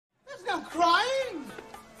no crying.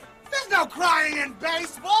 There's no crying in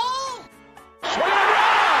baseball. Swing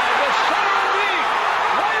around the center deep.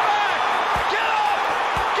 Way back. Get up.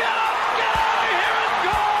 Get up. Get out of here. It's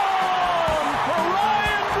gone for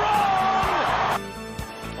Ryan Braun.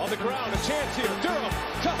 On the ground, a chance here. Durham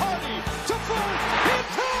to Hardy to first. Hit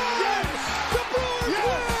time. Yes. The Brewers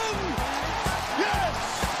win. Yes.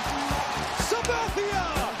 Sabathia.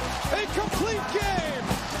 A complete game.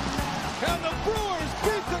 And the Brewers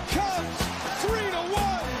beat the Cubs 3-1.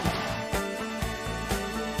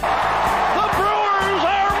 The Brewers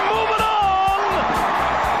are moving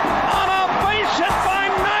on a base hit by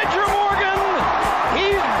Nigel Morgan.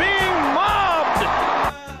 He's being mobbed.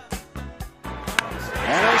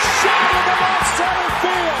 And a shot in the left center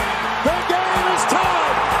field. The game is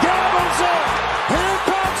tied. Gavins in. Here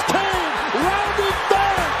comes Kane. Rounding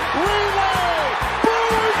third. Relay.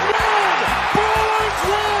 Brewers win. Brewers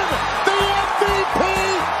win. The MVP.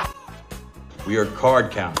 We are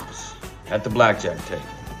card counters at the blackjack table.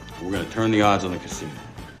 We're going to turn the odds on the casino.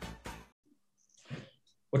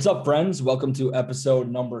 What's up, friends? Welcome to episode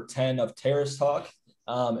number 10 of Terrace Talk.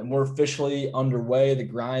 And we're officially underway, the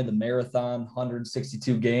grind, the marathon,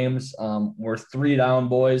 162 games. We're 3 down,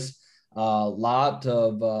 boys. Lot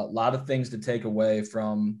of things to take away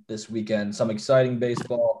from this weekend. Some exciting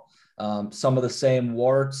baseball. Some of the same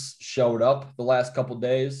warts showed up the last couple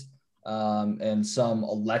days, and some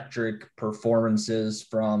electric performances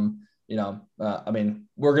from,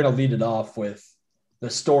 we're going to lead it off with the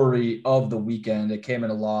story of the weekend. It came in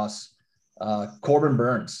a loss. Corbin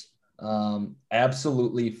Burnes,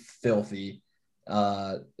 absolutely filthy,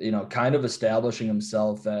 kind of establishing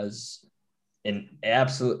himself as an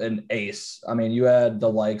ace. I mean, you had the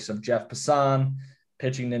likes of Jeff Passan,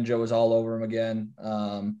 pitching ninja was all over him again.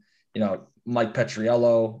 Mike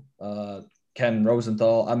Petriello, Ken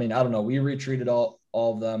Rosenthal. I mean, I don't know. We retreated all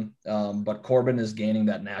of them, but Corbin is gaining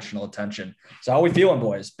that national attention. So how are we feeling,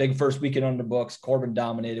 boys? Big first weekend on the books. Corbin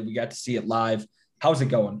dominated. We got to see it live. How's it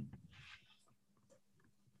going?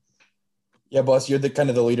 Yeah, boss, you're the kind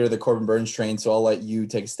of the leader of the Corbin Burnes train, so I'll let you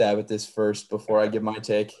take a stab at this first before I give my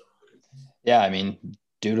take. Yeah, I mean,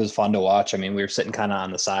 dude was fun to watch. I mean, we were sitting kind of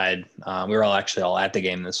on the side. We were all at the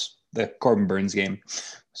game, the Corbin Burnes game.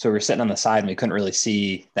 So we were sitting on the side and we couldn't really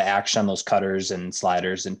see the action on those cutters and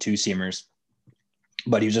sliders and two-seamers.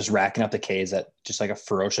 But he was just racking up the Ks at just like a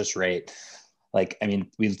ferocious rate. Like, I mean,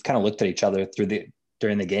 we kind of looked at each other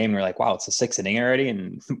during the game. We were like, wow, it's the 6th inning already.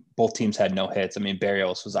 And both teams had no hits. I mean,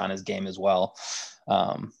 Barrios was on his game as well.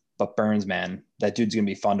 But Burnes, man, that dude's going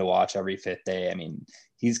to be fun to watch every 5th day. I mean,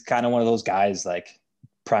 he's kind of one of those guys like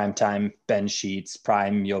prime time Ben Sheets,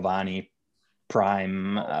 prime Giovanni,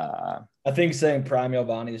 prime. I think saying prime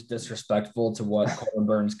Giovanni is disrespectful to what Corbin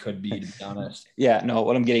Burnes could be, to be honest. Yeah, no,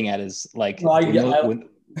 what I'm getting at is like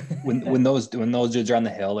when those dudes are on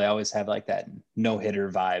the hill, they always have like that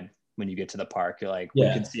no-hitter vibe when you get to the park. You're like, we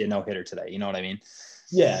could see a no-hitter today. You know what I mean?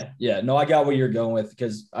 Yeah. No, I got what you're going with,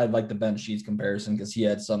 because I like the Ben Sheets comparison because he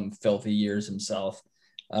had some filthy years himself.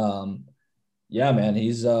 Yeah, man,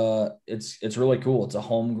 he's it's really cool. It's a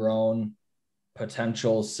homegrown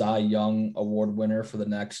potential Cy Young Award winner for the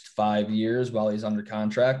next 5 years while he's under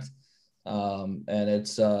contract. And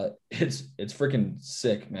it's freaking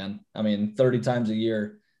sick, man. I mean, 30 times a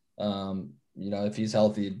year, if he's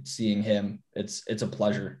healthy, seeing him, it's a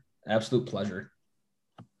pleasure, absolute pleasure.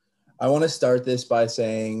 I want to start this by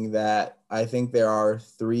saying that I think there are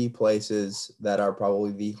 3 places that are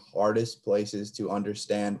probably the hardest places to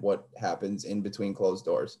understand what happens in between closed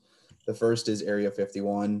doors. The first is Area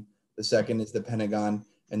 51. The second is the Pentagon.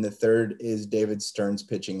 And the third is David Stern's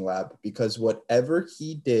pitching lab, because whatever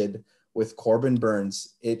he did with Corbin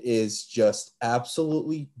Burnes, it is just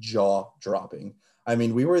absolutely jaw-dropping. I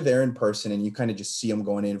mean, we were there in person and you kind of just see him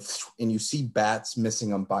going in and you see bats missing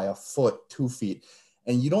him by a foot, 2 feet.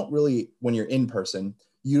 And you don't really, when you're in person,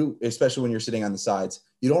 especially when you're sitting on the sides,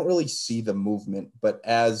 you don't really see the movement. But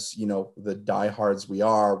as, the diehards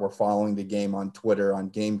we're following the game on Twitter, on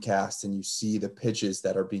Gamecast, and you see the pitches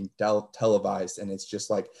that are being televised. And it's just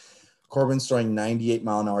like Corbin's throwing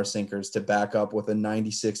 98-mile-an-hour sinkers to back up with a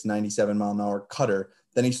 96, 97-mile-an-hour cutter.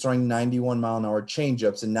 Then he's throwing 91-mile-an-hour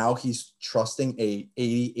changeups. And now he's trusting a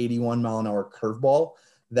 80, 81-mile-an-hour curveball.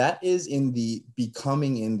 That is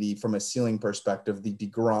from a ceiling perspective, the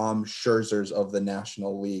DeGrom Scherzers of the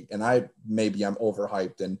National League. And I'm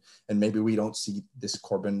overhyped and maybe we don't see this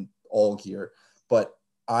Corbin all year, but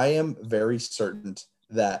I am very certain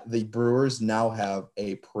that the Brewers now have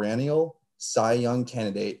a perennial Cy Young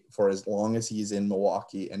candidate for as long as he's in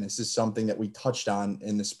Milwaukee. And this is something that we touched on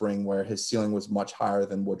in the spring where his ceiling was much higher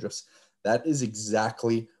than Woodruff's. That is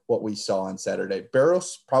exactly what we saw on Saturday.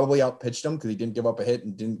 Barros probably outpitched him because he didn't give up a hit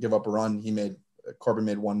and didn't give up a run. Corbin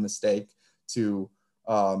made one mistake to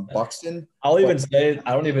Buxton. I'll even say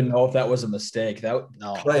I don't even know if that was a mistake. That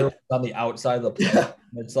was on the outside of the plate. Yeah.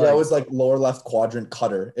 It's That was like lower left quadrant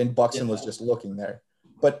cutter, and Buxton was just looking there.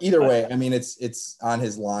 But either way, I mean, it's on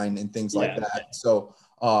his line and things like that. So,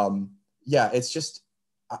 it's just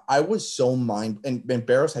I was so and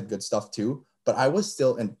Barros had good stuff too, but I was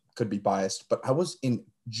still, and could be biased, but I was in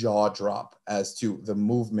jaw drop as to the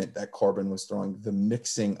movement that Corbin was throwing, the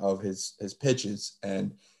mixing of his pitches,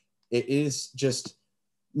 and it is just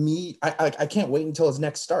me. I can't wait until his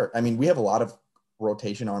next start. I mean, we have a lot of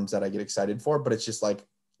rotation arms that I get excited for, but it's just like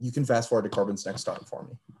you can fast forward to Corbin's next start for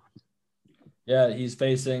me. Yeah, he's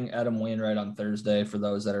facing Adam Wainwright on Thursday for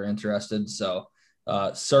those that are interested. So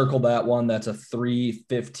circle that one. That's a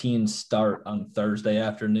 3:15 start on Thursday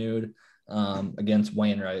afternoon against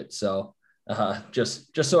Wainwright. So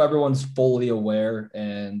just so everyone's fully aware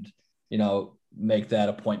and, make that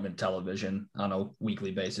appointment television on a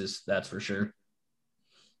weekly basis. That's for sure.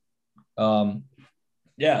 So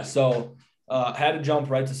had to jump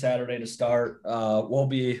right to Saturday to start. We'll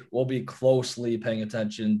be closely paying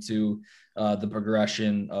attention to the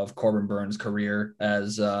progression of Corbin Burnes' career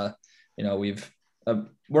as we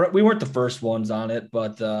weren't the first ones on it,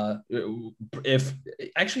 but if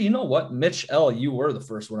actually, you know what, Mitch L, you were the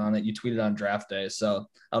first one on it. You tweeted on draft day, so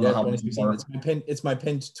I don't know how many more. It's my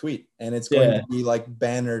pinned tweet, and it's going to be like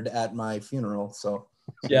bannered at my funeral. So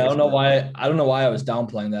yeah, I don't know why I was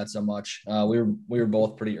downplaying that so much. We were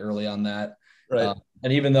both pretty early on that. Right.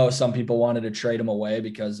 And even though some people wanted to trade him away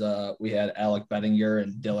because we had Alec Bettinger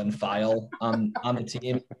and Dylan File on the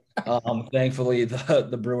team, thankfully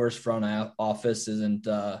the Brewers front office isn't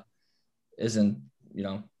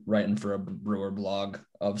writing for a Brewer blog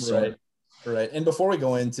of sort. Right. And before we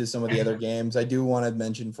go into some of the other games, I do want to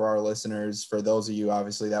mention for our listeners, for those of you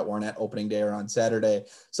obviously that weren't at opening day or on Saturday,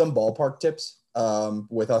 some ballpark tips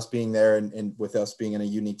with us being there and with us being in a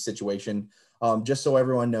unique situation. Just so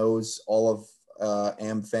everyone knows, all of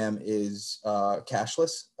AmFam is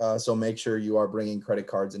cashless. So make sure you are bringing credit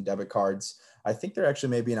cards and debit cards. I think there actually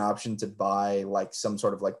may be an option to buy like some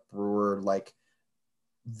sort of like Brewer like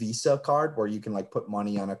Visa card where you can like put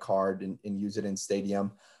money on a card and use it in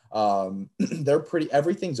stadium.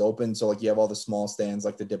 Everything's open. So like you have all the small stands,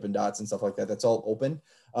 like the Dippin' Dots and stuff like that. That's all open.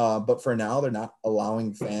 But for now, they're not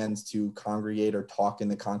allowing fans to congregate or talk in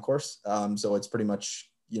the concourse. So it's pretty much,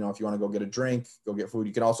 if you want to go get a drink, go get food,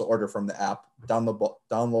 you can also order from the app,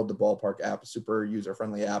 download the Ballpark app, super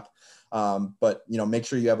user-friendly app. But make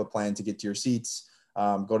sure you have a plan to get to your seats.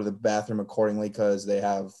 Go to the bathroom accordingly because they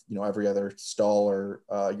have, every other stall or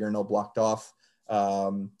urinal blocked off.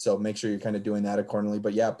 So make sure you're kind of doing that accordingly.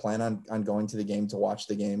 But yeah, plan on going to the game to watch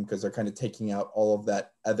the game because they're kind of taking out all of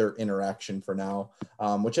that other interaction for now,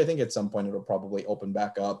 which I think at some point it'll probably open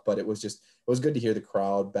back up. But it was good to hear the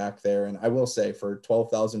crowd back there. And I will say for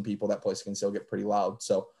 12,000 people, that place can still get pretty loud.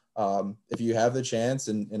 So if you have the chance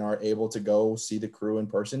and are able to go see the crew in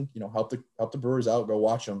person, help the Brewers out, go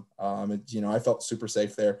watch them. I felt super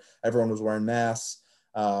safe there. Everyone was wearing masks.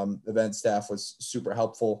 Event staff was super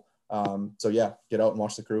helpful. So yeah, get out and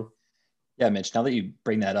watch the crew. Yeah, Mitch, now that you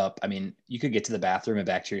bring that up, I mean, you could get to the bathroom and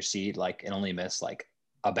back to your seat, and only miss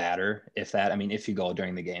a batter, if that. I mean, if you go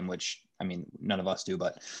during the game, which, I mean, none of us do,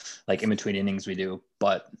 but in between innings we do.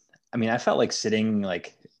 But I mean, I felt like sitting,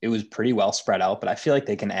 it was pretty well spread out, but I feel like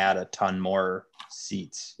they can add a ton more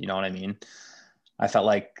seats. You know what I mean? I felt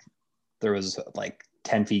like there was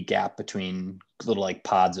 10 feet gap between little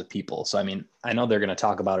pods of people. So, I mean, I know they're going to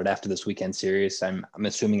talk about it after this weekend series. I'm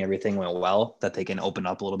assuming everything went well, that they can open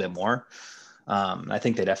up a little bit more. I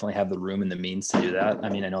think they definitely have the room and the means to do that. I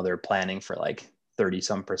mean, I know they're planning for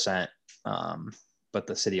 30% but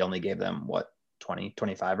the city only gave them 20,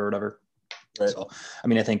 25 or whatever. Right. So, I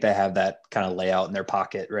mean, I think they have that kind of layout in their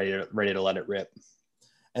pocket ready to let it rip.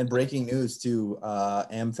 And breaking news too,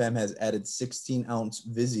 AmFam has added 16-ounce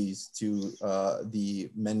Vizzies to the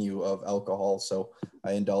menu of alcohol. So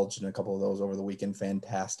I indulged in a couple of those over the weekend.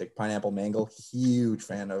 Fantastic. Pineapple mango, huge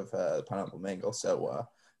fan of pineapple mango. So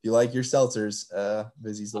if you like your seltzers,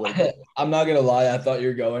 Vizzi's the way to go. I'm not gonna lie, I thought you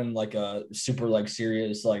were going a super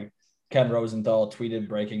serious Ken Rosenthal tweeted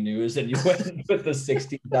breaking news, and you went with the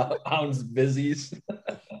 16-ounce Vizzies.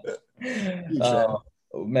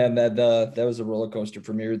 Man, that was a roller coaster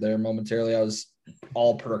for me there momentarily. I was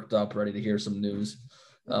all perked up, ready to hear some news.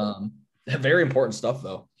 Very important stuff,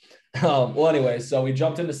 though. Well, anyway, so we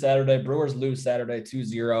jumped into Saturday. Brewers lose Saturday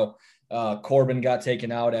 2-0. Corbin got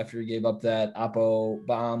taken out after he gave up that Oppo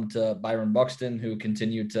bomb to Byron Buxton, who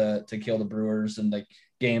continued to kill the Brewers, and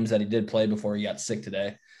games that he did play before he got sick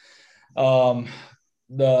today. The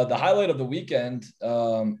highlight of the weekend,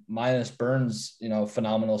 minus Burnes,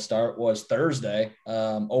 phenomenal start, was Thursday,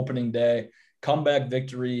 opening day, comeback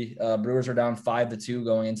victory. Brewers are down 5-2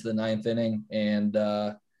 going into the ninth inning, and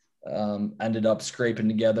ended up scraping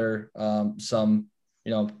together some,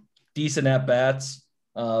 decent at bats,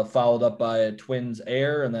 followed up by a Twins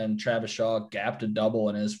error, and then Travis Shaw gapped a double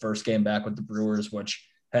in his first game back with the Brewers, which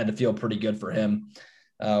had to feel pretty good for him.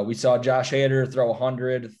 We saw Josh Hader throw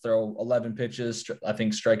 100, throw 11 pitches, I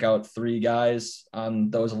think strike out 3 guys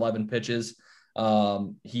on those 11 pitches.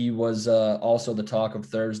 He was also the talk of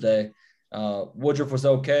Thursday. Woodruff was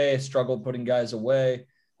okay, struggled putting guys away,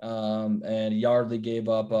 and Yardley gave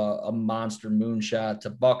up a monster moonshot to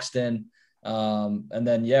Buxton. And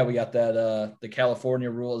then, we got that the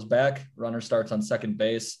California rule is back. Runner starts on second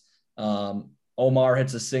base. Omar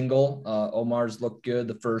hits a single. Omar's looked good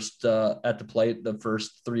the first at the plate, the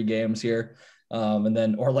first 3 games here. And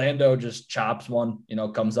then Orlando just chops one,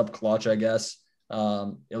 comes up clutch, I guess.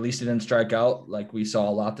 At least he didn't strike out like we saw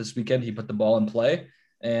a lot this weekend. He put the ball in play,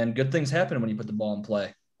 and good things happen when you put the ball in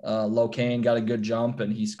play. Locane got a good jump,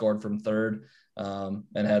 and he scored from third, and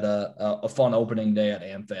had a fun opening day at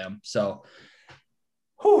AmFam. So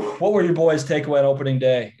what were your boys' takeaway on opening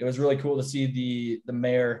day? It was really cool to see the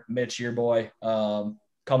mayor, Mitch, your boy,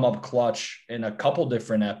 come up clutch in a couple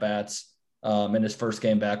different at-bats in his first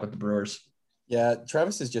game back with the Brewers. Yeah,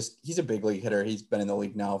 Travis he's a big league hitter. He's been in the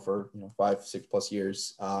league now for 5-6 plus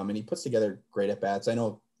years, and he puts together great at-bats. I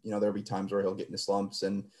know, there'll be times where he'll get into slumps,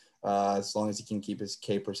 and as long as he can keep his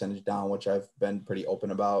K percentage down, which I've been pretty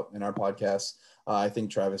open about in our podcast, I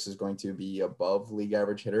think Travis is going to be above league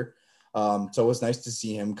average hitter. So it was nice to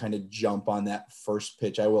see him kind of jump on that first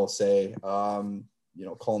pitch. I will say,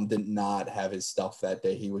 Colm did not have his stuff that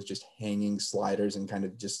day. He was just hanging sliders and kind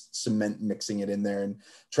of just cement mixing it in there. And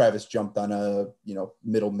Travis jumped on a,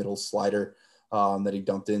 middle slider that he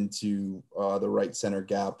dumped into the right center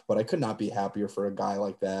gap. But I could not be happier for a guy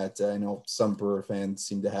like that. I know some Brewer fans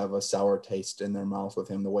seem to have a sour taste in their mouth with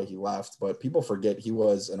him the way he left, but people forget he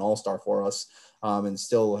was an all-star for us. And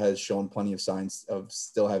still has shown plenty of signs of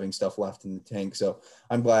still having stuff left in the tank. So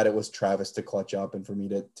I'm glad it was Travis to clutch up and for me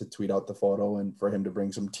to tweet out the photo and for him to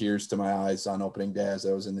bring some tears to my eyes on opening day as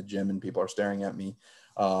I was in the gym and people are staring at me.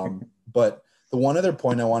 But the one other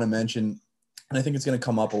point I want to mention, and I think it's going to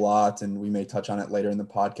come up a lot and we may touch on it later in the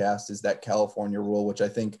podcast, is that California rule, which I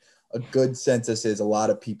think a good census is a lot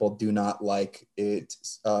of people do not like it,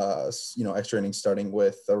 extra innings starting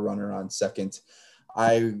with a runner on second.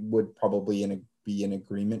 I would probably be in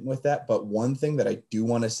agreement with that. But one thing that I do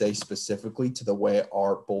want to say specifically to the way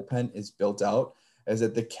our bullpen is built out is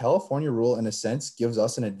that the California rule, in a sense, gives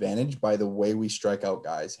us an advantage by the way we strike out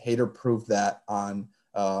guys. Hader proved that on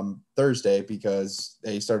Thursday because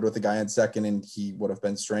they started with a guy on second and he would have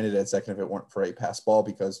been stranded at second if it weren't for a pass ball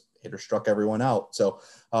because Hader struck everyone out. So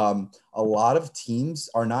a lot of teams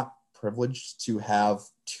are not privileged to have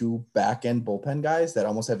 2 back-end bullpen guys that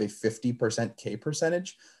almost have a 50% K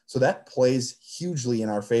percentage. So that plays hugely in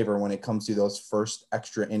our favor when it comes to those first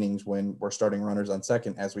extra innings when we're starting runners on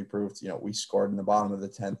second, as we proved, we scored in the bottom of the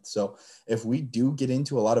 10th. So if we do get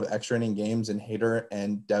into a lot of extra inning games and Hader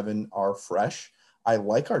and Devin are fresh, I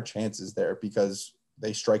like our chances there because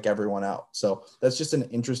they strike everyone out. So that's just an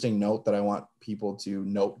interesting note that I want people to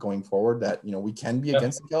note going forward that, we can be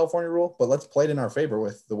against the California rule, but let's play it in our favor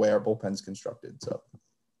with the way our bullpen's constructed. So.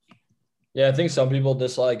 Yeah, I think some people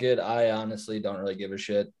dislike it. I honestly don't really give a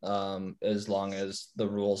shit as long as the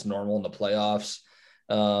rule's normal in the playoffs.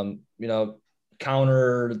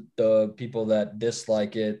 Counter the people that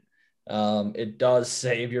dislike it. It does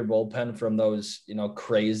save your bullpen from those,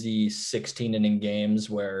 crazy 16-inning games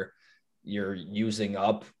where you're using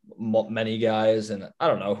up many guys. And I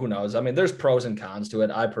don't know, who knows? I mean, there's pros and cons to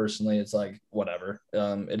it. I personally, it's like, whatever.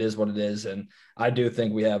 It is what it is. And I do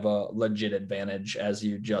think we have a legit advantage, as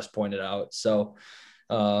you just pointed out. So,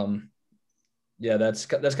 that's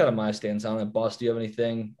kind of my stance on it. Boss, do you have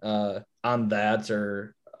anything on that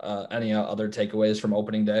or any other takeaways from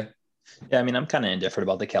opening day? Yeah, I mean, I'm kind of indifferent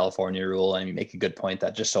about the California rule, and you make a good point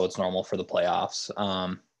that just so it's normal for the playoffs.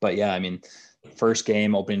 But yeah, I mean, first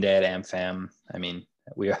game, opening day at AmFam. I mean,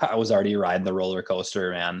 I was already riding the roller coaster,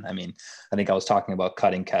 man. I mean, I think I was talking about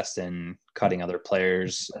cutting Keston, cutting other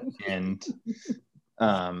players, and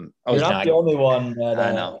I was not the only one that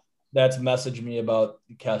I know that's messaged me about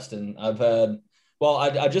Keston. I've had. Well,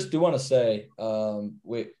 I just do want to say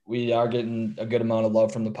we are getting a good amount of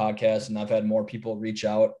love from the podcast, and I've had more people reach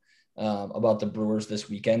out about the Brewers this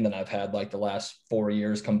weekend than I've had like the last 4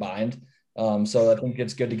 years combined. So I think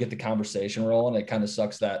it's good to get the conversation rolling. It kind of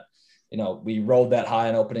sucks that we rode that high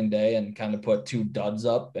on opening day and kind of put 2 duds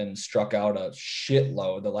up and struck out a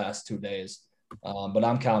shitload the last 2 days. But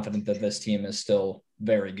I'm confident that this team is still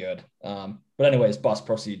very good. But anyways, Bus,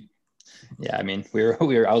 proceed. Yeah, I mean,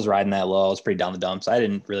 I was riding that low. I was pretty down the dumps. I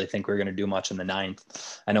didn't really think we were going to do much in the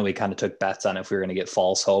 9th. I know we kind of took bets on if we were going to get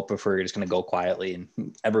false hope, if we were just going to go quietly, and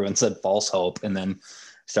everyone said false hope, and then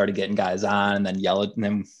started getting guys on and then yelled. And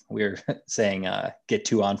then we were saying, get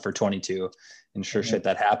 2 on for 22. And sure shit,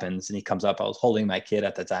 that happens. And he comes up. I was holding my kid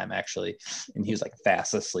at the time, actually, and he was like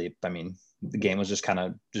fast asleep. I mean, the game was just kind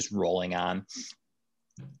of just rolling on.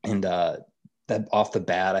 And that off the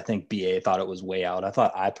bat, I think BA thought it was way out.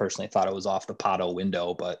 I personally thought it was off the Pato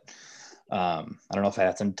window, but I don't know if I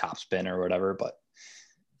had some top spin or whatever, but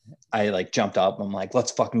I like jumped up. I'm like,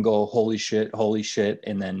 let's fucking go. Holy shit.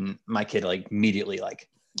 And then my kid like immediately like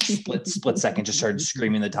split second just started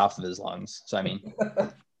screaming the top of his lungs. So, I mean,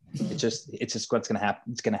 it's just what's going to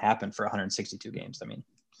happen. It's going to happen for 162 games. I mean,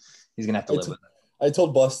 he's going to have to live with it. I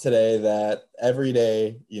told Bus today that every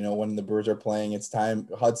day, when the Brewers are playing, it's time.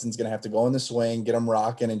 Hudson's going to have to go in the swing, get him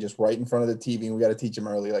rocking, and just right in front of the TV. And we got to teach him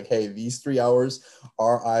early, like, hey, these 3 hours,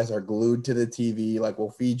 our eyes are glued to the TV. Like,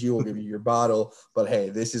 we'll feed you, we'll give you your bottle. But, hey,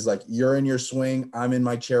 this is like you're in your swing. I'm in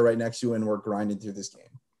my chair right next to you, and we're grinding through this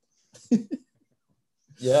game.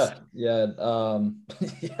 Yeah.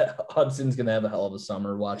 Hudson's going to have a hell of a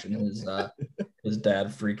summer watching his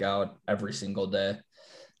dad freak out every single day.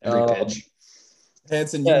 Every pitch.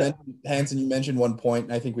 Hanson, you mentioned one point,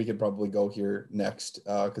 and I think we could probably go here next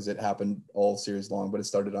because it happened all series long, but it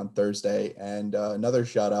started on Thursday. And another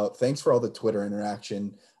shout out. Thanks for all the Twitter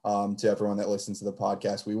interaction to everyone that listens to the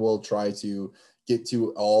podcast. We will try to get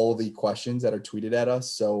to all the questions that are tweeted at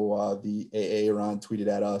us. So the AA Ron tweeted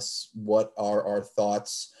at us, what are our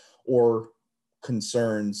thoughts or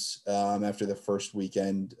concerns after the first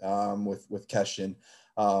weekend with Keston?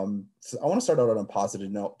 So I want to start out on a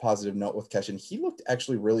positive note with Keston. He looked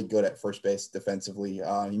actually really good at first base defensively.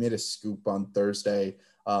 He made a scoop on Thursday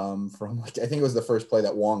from like, I think it was the first play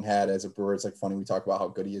that Wong had as a Brewer. It's like funny. We talk about how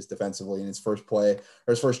good he is defensively, and his first play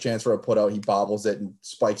or his first chance for a put out, he bobbles it and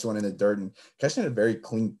spikes one in the dirt. And Keston had a very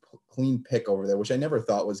clean pick over there, which I never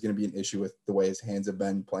thought was going to be an issue with the way his hands have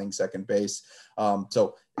been playing second base.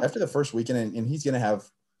 So after the first weekend, and he's going to have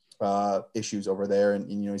issues over there, and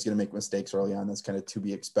he's going to make mistakes early on. That's kind of to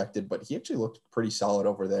be expected, but he actually looked pretty solid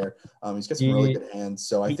over there. He's got some really good hands,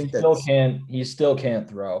 so I think he still can't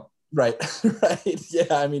throw. Right. Yeah,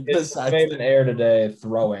 I mean, it's made an error today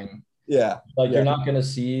throwing. Yeah, you're not going to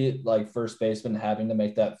see like first baseman having to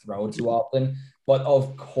make that throw too often, but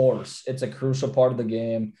of course it's a crucial part of the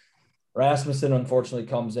game. Rasmussen unfortunately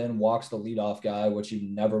comes in, walks the leadoff guy, which you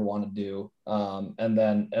never want to do, and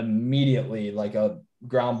then immediately like a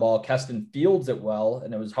ground ball, Keston fields it well,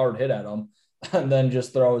 and it was hard hit at him, and then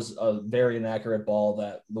just throws a very inaccurate ball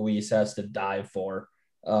that Luis has to dive for,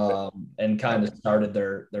 and kind of started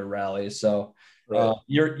their rally. So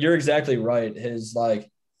you're exactly right. His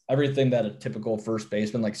like everything that a typical first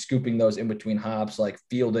baseman, like scooping those in between hops, like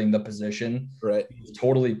fielding the position, he's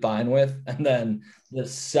totally fine with. And then the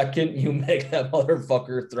second you make that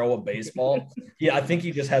motherfucker throw a baseball, I think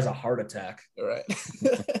he just has a heart attack. Right.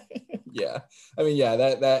 Yeah. I mean, yeah,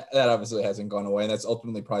 that obviously hasn't gone away. And that's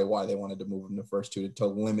ultimately probably why they wanted to move him to first two, to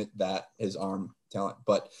limit his arm talent.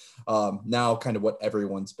 But now kind of what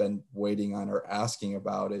everyone's been waiting on or asking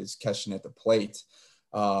about is Keston at the plate.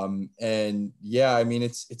 And yeah, I mean,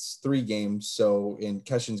 it's 3 games. So, and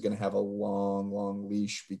Keston's going to have a long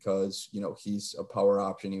leash because, he's a power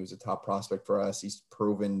option. He was a top prospect for us. He's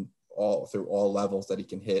proven through all levels that he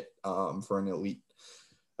can hit, for an elite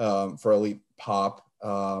pop.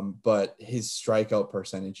 But his strikeout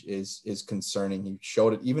percentage is concerning. He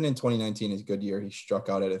showed it even in 2019, his good year. He struck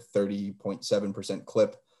out at a 30.7%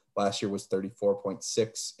 clip. Last year was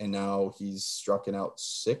 34.6, and now he's striking out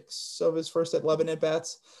 6 of his first 11 at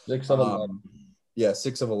bats. 6 of 11. Yeah,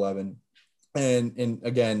 6 of 11. And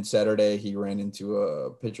again, Saturday he ran into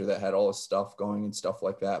a pitcher that had all his stuff going and stuff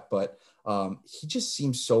like that. But he just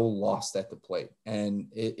seems so lost at the plate, and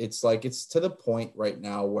it's like it's to the point right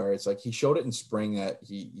now where it's like he showed it in spring that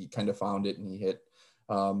he kind of found it, and he hit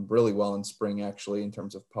really well in spring actually in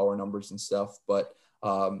terms of power numbers and stuff. But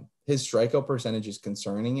his strikeout percentage is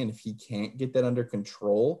concerning, and if he can't get that under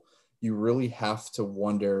control, you really have to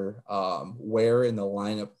wonder where in the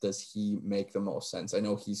lineup does he make the most sense. I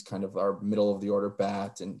know he's kind of our middle of the order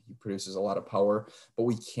bat, and he produces a lot of power, but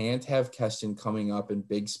we can't have Keston coming up in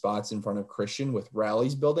big spots in front of Christian with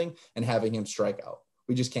rallies building and having him strike out.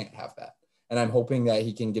 We just can't have that. And I'm hoping that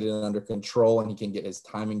he can get it under control and he can get his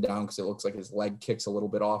timing down, because it looks like his leg kicks a little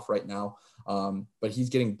bit off right now. But he's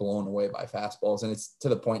getting blown away by fastballs. And it's to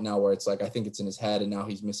the point now where it's like, I think it's in his head, and now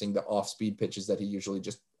he's missing the off-speed pitches that he usually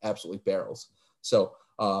just absolutely barrels. So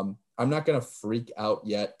I'm not going to freak out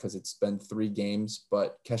yet because it's been 3 games,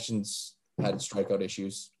 but Keston's had strikeout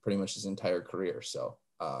issues pretty much his entire career. So,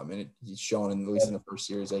 he's shown at least in the first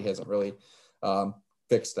series that he hasn't really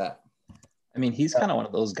fixed that. I mean, he's kind of one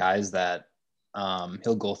of those guys that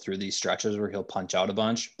he'll go through these stretches where he'll punch out a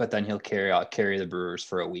bunch, but then he'll carry the Brewers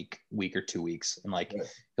for a week or 2 weeks. And like,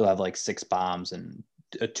 he'll have like 6 bombs in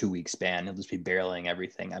a 2-week span. He'll just be barreling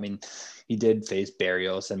everything. I mean, he did face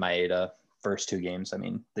Barrios and Maeda first 2 games. I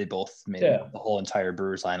mean, they both made the whole entire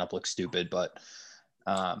Brewers lineup look stupid, but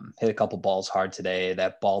hit a couple balls hard today.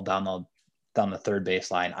 That ball down the third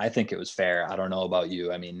base line, I think it was fair. I don't know about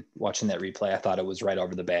you. I mean, watching that replay, I thought it was right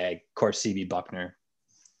over the bag. Of course, CB Buckner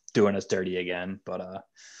doing us dirty again, but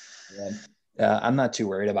I'm not too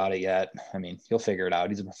worried about it yet. I mean, he'll figure it out.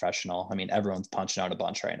 He's a professional. I mean, everyone's punching out a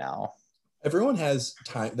bunch right now. Everyone has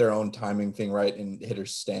their own timing thing, right? And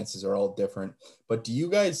hitters' stances are all different. But do you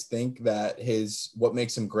guys think that what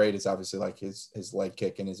makes him great is obviously like his leg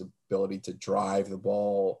kick and his ability to drive the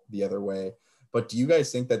ball the other way? But do you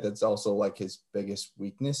guys think that that's also like his biggest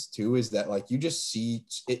weakness too? Is that like you just see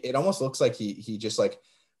it almost looks like he just like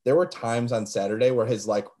there were times on Saturday where his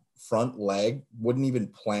like front leg wouldn't even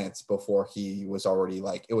plant before he was already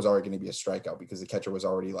like it was already going to be a strikeout because the catcher was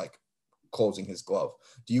already like closing his glove.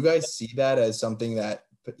 Do you guys see that as something that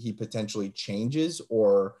he potentially changes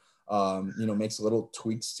or makes little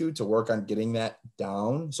tweaks to work on getting that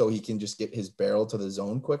down so he can just get his barrel to the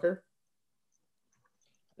zone quicker?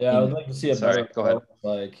 Yeah, I would like to see a better. Go ahead.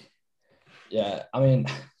 Like, yeah, I mean,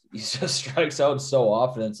 he just strikes out so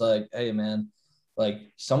often. It's like, hey, man, like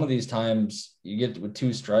some of these times you get with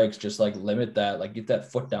 2 strikes, just like limit that, like get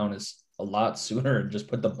that foot down is a lot sooner and just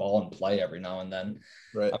put the ball in play every now and then.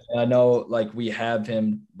 Right. I know like we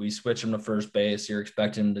switch him to first base. You're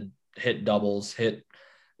expecting him to hit doubles, hit,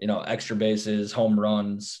 extra bases, home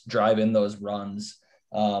runs, drive in those runs.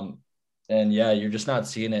 And yeah, you're just not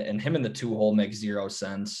seeing it. And him in the 2-hole makes 0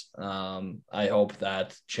 sense. I hope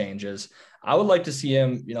that changes. I would like to see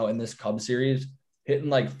him, in this Cubs series hitting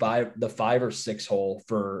like the 5 or 6 hole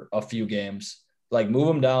for a few games, like move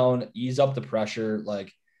him down, ease up the pressure,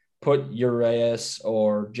 like put Urias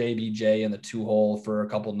or JBJ in the 2-hole for a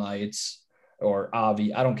couple nights or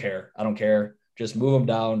Avi. I don't care. Just move him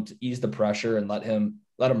down to ease the pressure and let him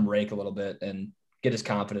rake a little bit and get his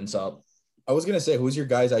confidence up. I was going to say, who's your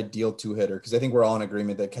guy's ideal 2-hitter? Because I think we're all in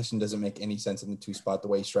agreement that Keston doesn't make any sense in the 2 spot, the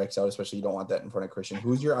way he strikes out, especially you don't want that in front of Christian.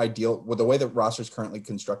 Who's your ideal, with the way the roster is currently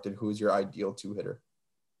constructed, who's your ideal 2-hitter?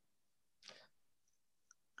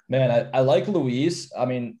 Man, I like Luis. I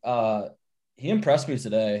mean, he impressed me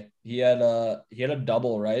today. He had a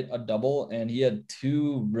double, right? A double, and he had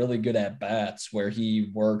 2 really good at-bats where he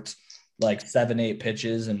worked like 7-8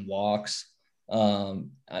 pitches and walks. I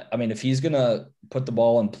mean, if he's going to put the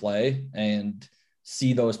ball in play and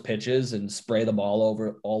see those pitches and spray the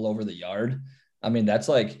ball all over the yard, I mean, that's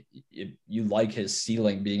like you like his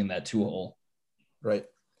ceiling being in that 2-hole. Right.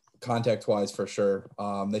 Contact wise, for sure.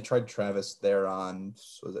 They tried Travis there on,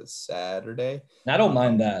 was it Saturday? I don't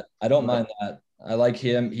mind that. I like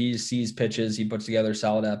him. He sees pitches. He puts together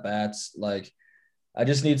solid at bats. Like, I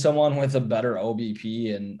just need someone with a better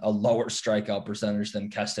OBP and a lower strikeout percentage than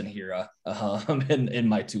Keston Hiura in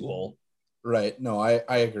my 2-hole. Right. No, I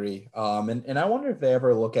agree. And I wonder if they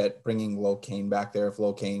ever look at bringing Locaine back there, if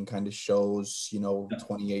Locaine kind of shows,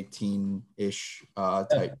 2018-ish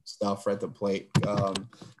type stuff at the plate.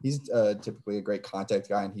 He's typically a great contact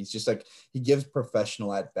guy, and he's just like, he gives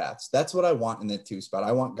professional at-bats. That's what I want in the 2 spot.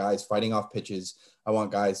 I want guys fighting off pitches. I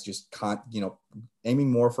want guys just, aiming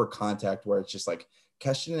more for contact where it's just like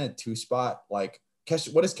Keston in a 2 spot, like,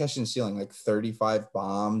 what is Keston's ceiling? Like 35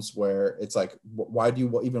 bombs, where it's like, why do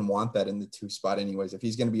you even want that in the 2 spot anyways? If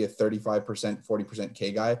he's going to be a 35%, 40%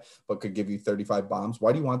 K guy, but could give you 35 bombs,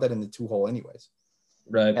 why do you want that in the 2-hole anyways?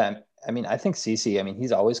 Right. Yeah, I mean, I think CC,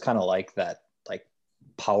 he's always kind of like that, like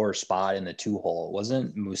power spot in the 2-hole.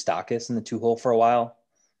 Wasn't Moustakas in the 2-hole for a while?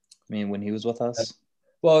 I mean, when he was with us?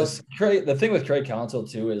 Well, the thing with Trey Counsell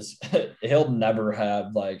too is he'll never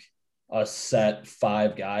have like a set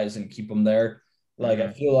 5 guys and keep them there. Like,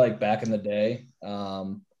 I feel like back in the day,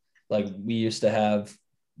 like we used to have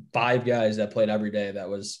 5 guys that played every day. That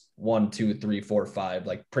was 1, 2, 3, 4, 5,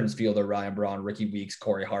 like Prince Fielder, Ryan Braun, Ricky Weeks,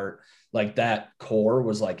 Corey Hart. Like that core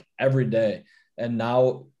was like every day. And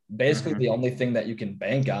now basically the only thing that you can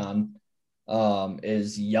bank on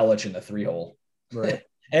is Yelich in the 3-hole. Right.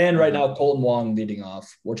 And right now, Colton Wong leading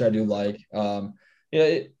off, which I do like.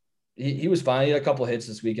 He was fine. He had a couple hits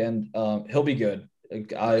this weekend. He'll be good.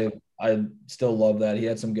 I I still love that. He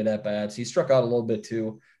had some good at-bats. He struck out a little bit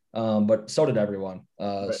too, but so did everyone.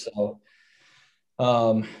 Right.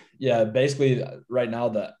 Yeah, basically right now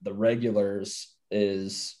the regulars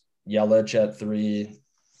is Yelich at 3,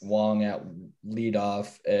 Wong at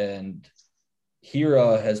leadoff, and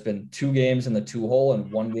Hiura has been 2 games in the 2-hole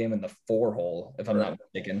and 1 game in the 4-hole, if I'm not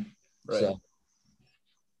mistaken. Right. So,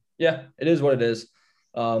 yeah, it is what it is.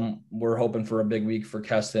 We're hoping for a big week for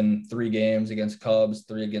Keston. 3 games against Cubs,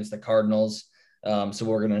 3 against the Cardinals. So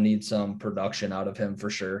we're going to need some production out of him for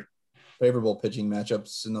sure. Favorable pitching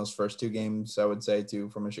matchups in those first 2 games, I would say, too,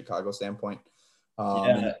 from a Chicago standpoint.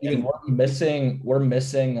 And we're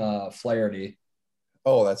missing Flaherty.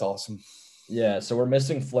 Oh, that's awesome. Yeah, so we're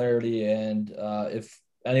missing Flaherty, and if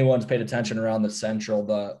anyone's paid attention around the Central,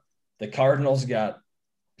 the Cardinals got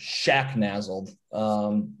shack-nazzled.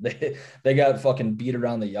 They got fucking beat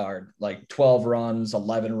around the yard, like 12 runs,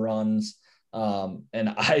 11 runs, and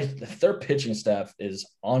their pitching staff is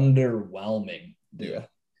underwhelming, dude. Yeah.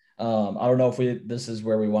 I don't know if this is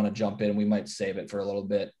where we want to jump in. We might save it for a little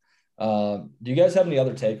bit. Do you guys have any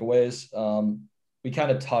other takeaways? We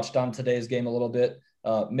kind of touched on today's game a little bit.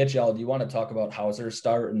 Mitchell, do you want to talk about Hauser's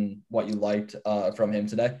start and what you liked from him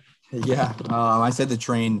today? Yeah. I said the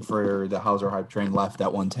train for the Hauser hype train left at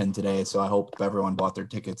 1:10 today. So I hope everyone bought their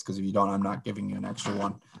tickets, because if you don't, I'm not giving you an extra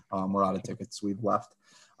one. We're out of tickets. We've left.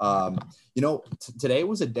 Today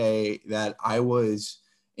was a day that I was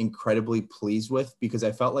incredibly pleased with, because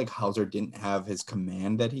I felt like Hauser didn't have his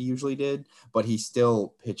command that he usually did, but he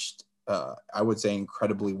still pitched I would say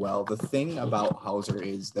incredibly well. The thing about Hauser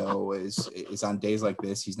is on days like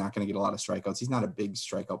this, he's not going to get a lot of strikeouts. He's not a big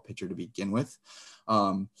strikeout pitcher to begin with.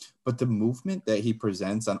 But the movement that he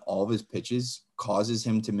presents on all of his pitches causes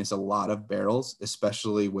him to miss a lot of barrels,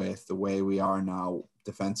 especially with the way we are now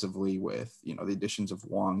defensively with, the additions of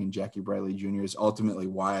Wong and Jackie Bradley Jr. is ultimately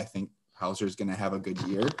why I think Hauser is going to have a good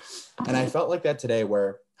year. And I felt like that today,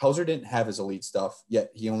 where Hauser didn't have his elite stuff,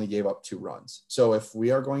 yet he only gave up 2 runs. So if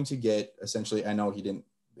we are going to get essentially, I know he didn't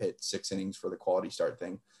hit 6 innings for the quality start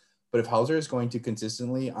thing, but if Hauser is going to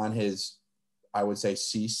consistently on his, I would say,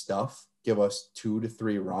 C stuff, give us 2 to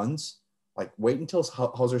 3 runs, like wait until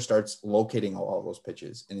Hauser starts locating all those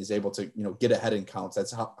pitches and is able to, get ahead in counts.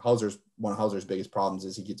 That's one of Hauser's biggest problems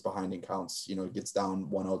is he gets behind in counts, he gets down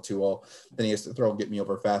 1-0, 2-0, then he has to get me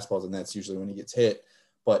over fastballs, and that's usually when he gets hit.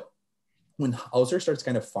 But when Hauser starts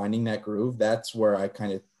kind of finding that groove, that's where I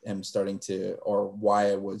kind of am starting to, or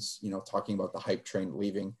why I was, talking about the hype train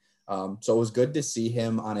leaving. So it was good to see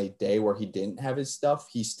him on a day where he didn't have his stuff.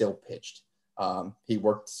 He still pitched. He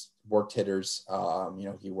worked hitters.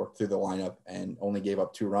 He worked through the lineup and only gave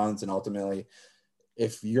up 2 runs. And ultimately,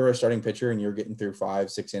 if you're a starting pitcher and you're getting through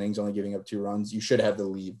 5-6 innings, only giving up 2 runs, you should have the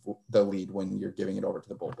lead when you're giving it over to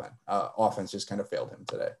the bullpen. Offense just kind of failed him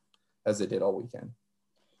today, as they did all weekend.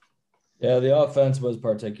 Yeah, the offense was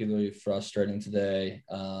particularly frustrating today.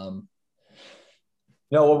 When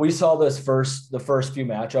we saw the first few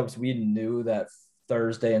matchups, we knew that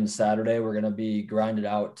Thursday and Saturday were going to be grinded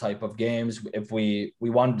out type of games. If we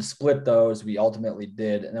wanted to split those, we ultimately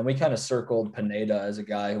did. And then we kind of circled Pineda as a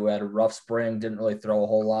guy who had a rough spring, didn't really throw a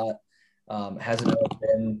whole lot, hasn't really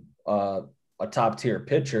been a top tier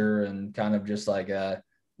pitcher, and kind of just like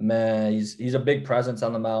he's a big presence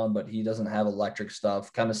on the mound, but he doesn't have electric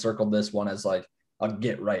stuff. Kind of circled this one as like a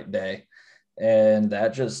get right day. And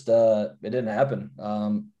that just, it didn't happen.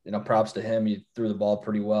 Props to him. He threw the ball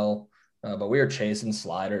pretty well, but we were chasing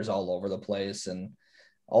sliders all over the place, and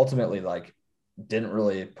ultimately didn't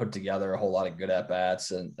really put together a whole lot of good at bats,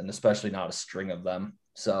 and especially not a string of them.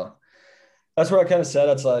 So that's where I kind of said,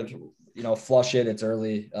 it's like, flush it. It's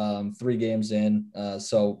early, 3 games in.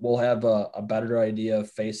 So we'll have a better idea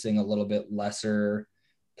of facing a little bit lesser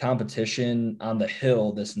competition on the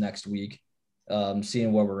hill this next week,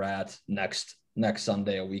 seeing where we're at next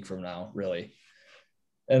Sunday, a week from now, really.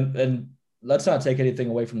 And let's not take anything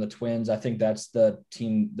away from the Twins. I think that's the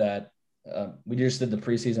team that we just did the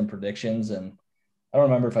preseason predictions, and I don't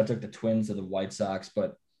remember if I took the Twins or the White Sox,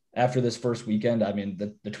 but after this first weekend, I mean,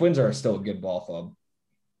 the Twins are still a good ball club.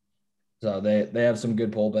 So they have some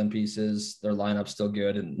good bullpen pieces. Their lineup's still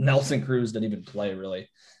good. And Nelson Cruz didn't even play really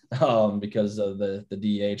because of the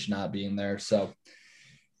DH not being there. So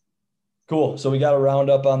cool. So we got a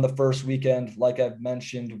roundup on the first weekend. Like I've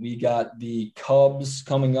mentioned, we got the Cubs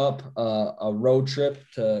coming up, a road trip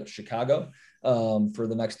to Chicago for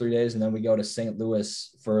the next 3 days. And then we go to St.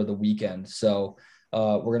 Louis for the weekend. So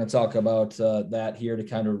we're going to talk about that here to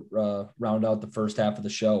kind of round out the first half of the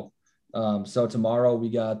show. So tomorrow we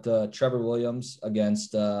got Trevor Williams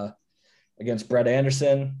against Brett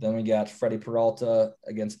Anderson. Then we got Freddie Peralta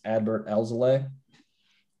against Adbert Alzolay.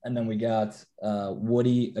 And then we got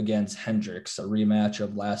Woody against Hendricks, a rematch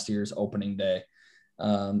of last year's opening day.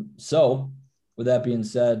 So with that being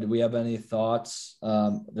said, do we have any thoughts?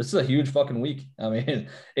 This is a huge fucking week. I mean,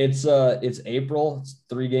 it's April, it's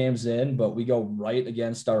 3 games in, but we go right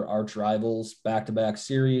against our arch rivals, back-to-back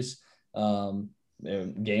series,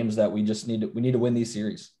 games that we need to win these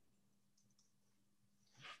series.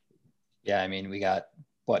 Yeah, I mean, we got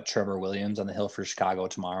Trevor Williams on the hill for Chicago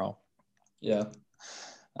tomorrow. Yeah.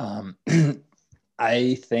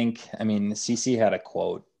 I think, I mean, CC had a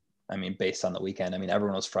quote. I mean, based on the weekend, I mean,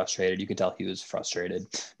 everyone was frustrated. You could tell he was frustrated.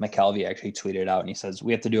 McKelvey actually tweeted out and he says,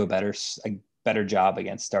 we have to do a better job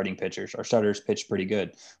against starting pitchers. Our starters pitched pretty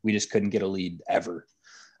good. We just couldn't get a lead ever.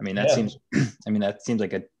 I mean, that seems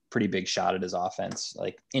like a pretty big shot at his offense,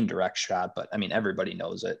 like indirect shot, but I mean, everybody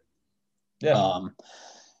knows it.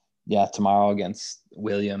 Yeah. Tomorrow against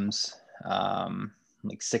Williams,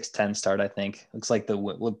 like 6-10 start, I think. Looks like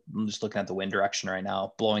I'm just looking at the wind direction right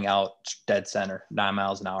now, blowing out dead center, 9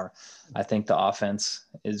 miles an hour. I think the offense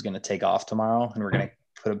is going to take off tomorrow, and we're going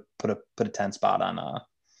to put a 10 spot on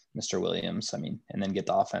Mr. Williams. I mean, and then get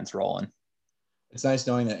the offense rolling. It's nice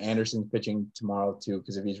knowing that Anderson's pitching tomorrow too,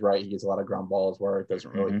 because if he's right, he gets a lot of ground balls where it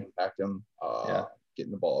doesn't really impact him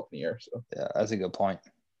getting the ball up in the air. So yeah, that's a good point.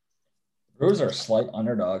 Brewers are slight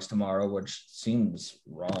underdogs tomorrow, which seems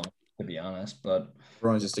wrong, to be honest, but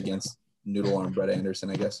everyone's just against noodle arm Brett Anderson,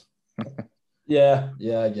 I guess. Yeah,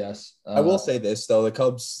 I guess. I will say this, though. The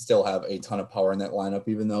Cubs still have a ton of power in that lineup,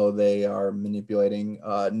 even though they are manipulating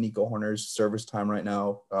Nico Horner's service time right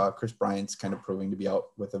now. Chris Bryant's kind of proving to be out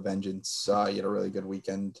with a vengeance. He had a really good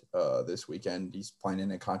weekend this weekend. He's playing in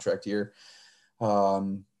a contract year.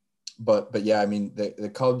 But yeah, I mean, the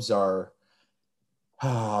Cubs are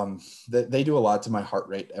they do a lot to my heart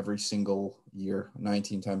rate every single year,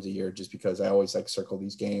 19 times a year, just because I always like circle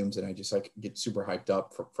these games and I just like get super hyped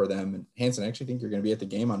up for them. And Hanson, I actually think you're going to be at the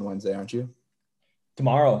game on Wednesday, aren't you?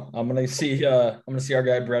 Tomorrow, I'm going to see our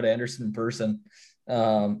guy Brett Anderson in person.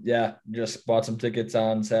 Just bought some tickets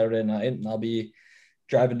on Saturday night, and I'll be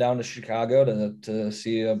driving down to Chicago to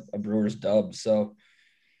see a Brewers dub. So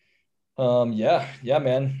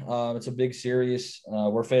man. It's a big series.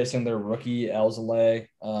 We're facing their rookie Alzolay,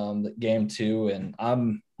 game 2, and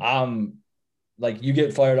I'm like, you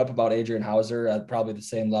get fired up about Adrian Hauser at probably the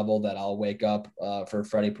same level that I'll wake up for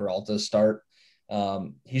Freddie Peralta's start.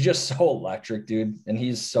 He's just so electric, dude, and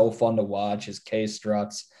he's so fun to watch. His K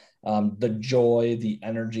struts, the joy, the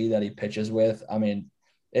energy that he pitches with. I mean,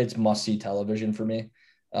 it's must-see television for me.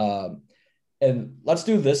 And let's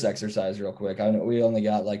do this exercise real quick. I know we only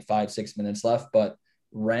got like 5-6 minutes left, but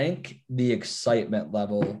rank the excitement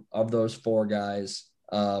level of those 4 guys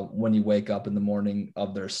when you wake up in the morning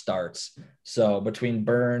of their starts. So between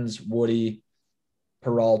Burnes, Woody,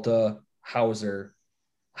 Peralta, Hauser,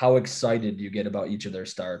 how excited do you get about each of their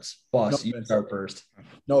starts? Boss, you start first.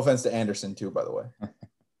 No offense to Anderson too, by the way.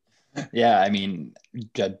 Yeah, I mean,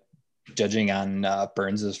 judging on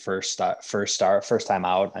Burnes' first time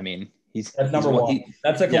out, I mean, that's number one.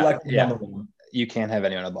 That's a collective number one. You can't have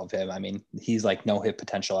anyone above him. I mean, he's like no hit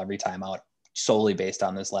potential every time out, solely based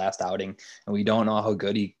on this last outing, and we don't know how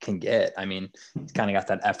good he can get. I mean, he's kind of got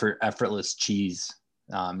that effortless cheese.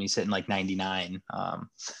 He's hitting like 99.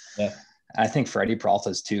 I think Freddie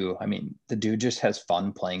Peralta's too. I mean, the dude just has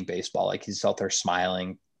fun playing baseball. Like, he's out there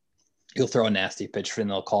smiling. He'll throw a nasty pitch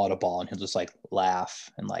and they'll call it a ball, and he'll just like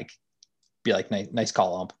laugh and like be like, nice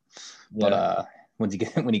call ump. Yeah. But when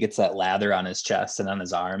he gets that lather on his chest and on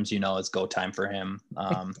his arms, you know it's go time for him.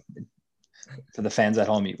 For the fans at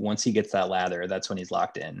home, once he gets that lather, that's when he's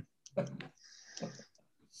locked in.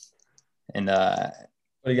 And what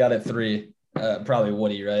do you got at 3? Probably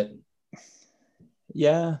Woody, right?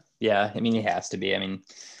 Yeah. I mean, he has to be. I mean,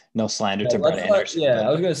 no slander to Brett Anderson.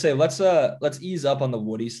 I was gonna say let's ease up on the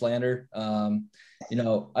Woody slander.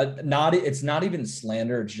 It's not even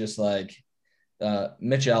slander. It's just like,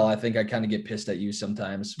 Mitchell, I think I kind of get pissed at you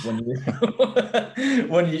sometimes when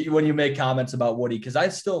you when you make comments about Woody, because I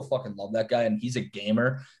still fucking love that guy and he's a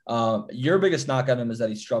gamer. Your biggest knock on him is that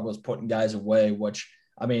he struggles putting guys away, which,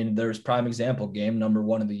 I mean, there's prime example, game number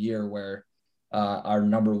 1 of the year where our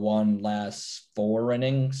number 1 last 4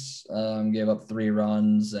 innings gave up 3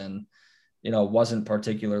 runs and, wasn't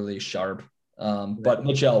particularly sharp. But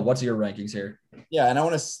Mitchell, what's your rankings here? Yeah, and I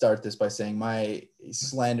want to start this by saying my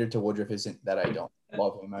slander to Woodruff isn't that I don't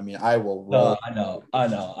love him. I mean, I will roll. No, I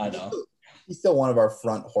know. He's still one of our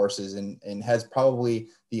front horses and has probably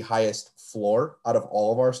the highest floor out of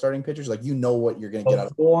all of our starting pitchers. Like, what you're going to get out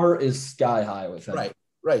of him. Floor is sky high with him.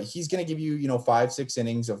 Right. He's going to give you, 5-6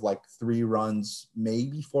 innings of like 3 runs,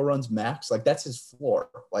 maybe 4 runs max. Like, that's his floor.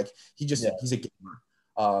 Like, he's a gamer.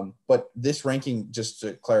 But this ranking, just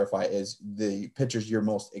to clarify, is the pitchers you're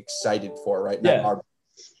most excited for, right? Yeah.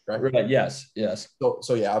 Right. Yes.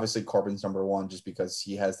 So yeah, obviously Corbin's number one just because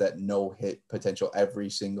he has that no hit potential every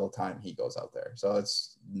single time he goes out there. So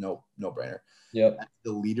it's no brainer. Yep.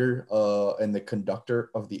 The leader and the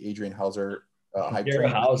conductor of the Adrian Hauser hype You're a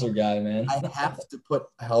train. Hauser guy, man. I have to put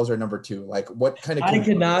Hauser number 2. Like, what kind of? I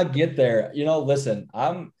cannot get there. Listen,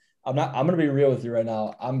 I'm gonna be real with you right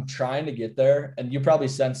now. I'm trying to get there, and you probably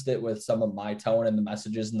sensed it with some of my tone and the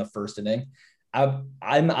messages in the first inning. I'm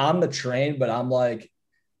on the train, but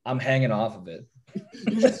I'm hanging off of it.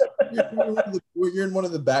 You're in one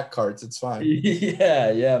of the back carts. It's fine.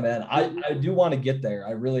 Yeah, man. I do want to get there.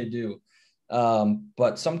 I really do.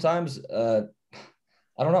 But sometimes I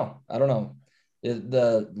don't know.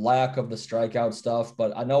 The lack of the strikeout stuff,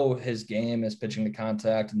 but I know his game is pitching to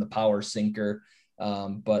contact and the power sinker.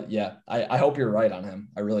 But yeah, I hope you're right on him.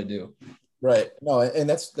 I really do. Right. No, and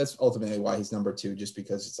that's ultimately why he's number 2, just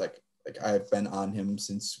because it's like I've been on him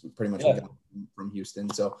since pretty much we got him from Houston.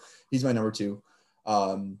 So he's my number 2.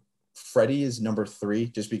 Freddie is number 3,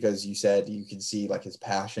 just because you said you can see like his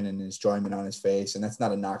passion and his enjoyment on his face. And that's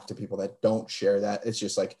not a knock to people that don't share that. It's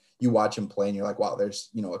just like you watch him play and you're like, wow, there's,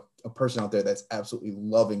 a person out there that's absolutely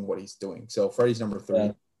loving what he's doing. So Freddie's number 3.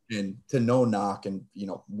 Yeah. And to no knock, and,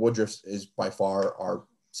 Woodruff is by far our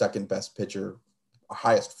second best pitcher,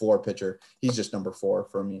 highest floor pitcher. He's just number 4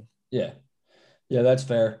 for me. Yeah, that's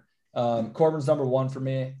fair. Corbin's number 1 for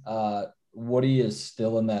me. Woody is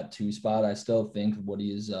still in that 2 spot. I still think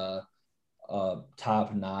Woody is a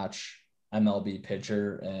top-notch MLB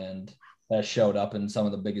pitcher, and that showed up in some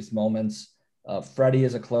of the biggest moments. Freddie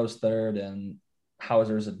is a close 3rd, and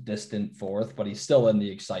Hauser is a distant 4th, but he's still in the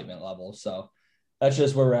excitement level. So that's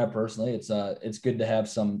just where we're at personally. It's good to have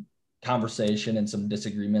some conversation and some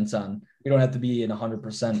disagreements on. We don't have to be in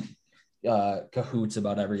 100% cahoots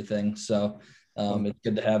about everything. So it's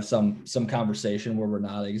good to have some conversation where we're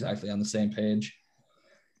not exactly on the same page.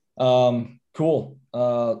 Cool.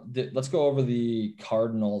 Let's go over the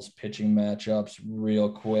Cardinals pitching matchups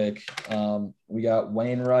real quick. We got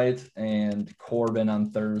Wainwright and Corbin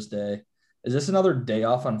on Thursday. Is this another day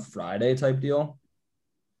off on Friday type deal?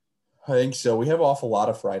 I think so. We have off a lot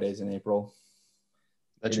of Fridays in April.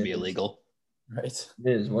 That should be illegal. Right.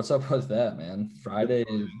 It is. What's up with that, man? Friday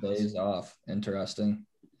days off. Interesting.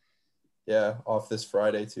 Yeah, off this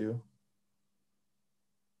Friday too.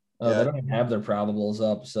 They don't even have their probables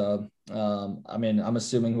up. So, I'm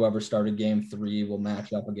assuming whoever started game 3 will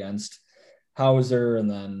match up against Hauser and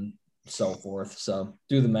then so forth. So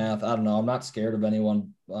do the math. I don't know. I'm not scared of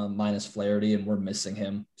anyone minus Flaherty, and we're missing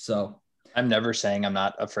him. So I'm never saying I'm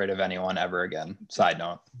not afraid of anyone ever again. Side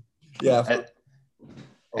note. Yeah.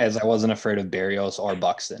 As I wasn't afraid of Berrios or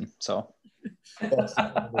Buxton. So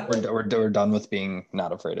we're done with being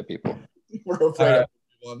not afraid of people. We're afraid of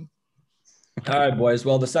everyone. All right, boys.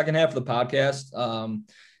 Well, the second half of the podcast,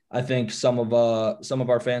 I think some of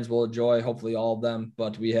our fans will enjoy, hopefully all of them,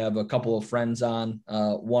 but we have a couple of friends on,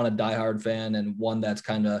 one a diehard fan and one that's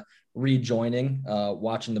kind of rejoining,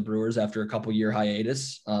 watching the Brewers after a couple year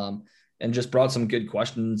hiatus, and just brought some good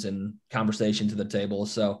questions and conversation to the table.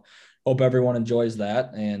 So hope everyone enjoys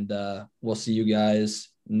that, and we'll see you guys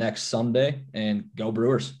next Sunday, and go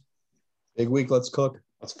Brewers. Big week. Let's cook.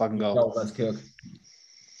 Let's fucking go. Let's cook.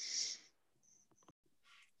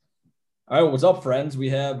 All right, what's up, friends? We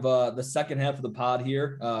have the second half of the pod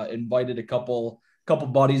here. Invited a couple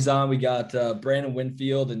buddies on. We got Brandon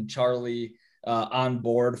Winfield and Charlie on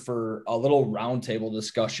board for a little roundtable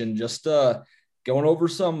discussion, just going over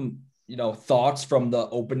some thoughts from the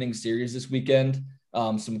opening series this weekend,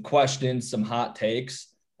 some questions, some hot takes,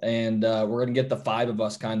 and we're gonna get the 5 of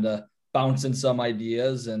us kind of bouncing some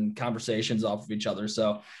ideas and conversations off of each other.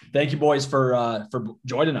 So thank you, boys, for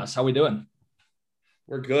joining us. How we doing?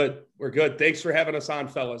 We're good. Thanks for having us on,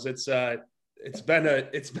 fellas. It's been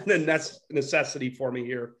a necessity for me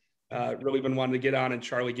here. Really been wanting to get on, and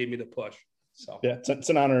Charlie gave me the push. So yeah, it's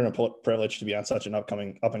an honor and a privilege to be on such an up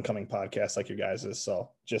and coming podcast like your guys is. So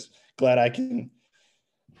just glad I can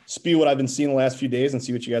spew what I've been seeing the last few days and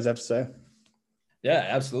see what you guys have to say. Yeah,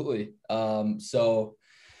 absolutely. So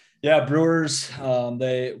yeah, Brewers,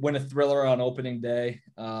 they win a thriller on opening day.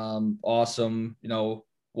 Awesome,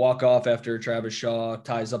 walk off after Travis Shaw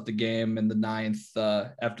ties up the game in the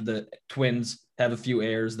 9th, after the Twins have a few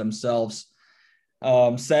errors themselves.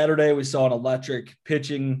 Saturday, we saw an electric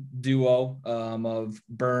pitching duo of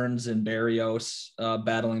Burnes and Berrios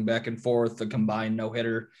battling back and forth, a combined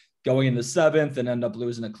no-hitter going in the 7th, and end up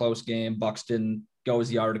losing a close game. Buxton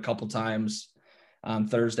goes yard a couple times on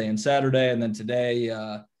Thursday and Saturday. And then today,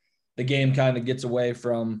 the game kind of gets away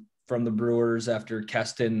from from the Brewers after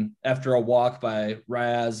a walk by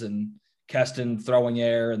Raz and Keston throwing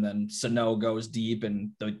air, and then Sano goes deep,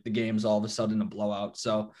 and the game's all of a sudden a blowout.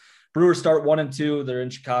 So Brewers start 1-2. They're in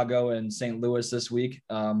Chicago and St. Louis this week.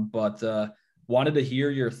 But wanted to hear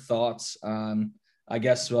your thoughts on, I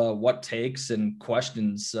guess, what takes and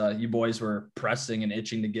questions you boys were pressing and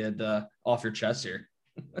itching to get off your chest here.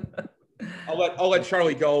 I'll let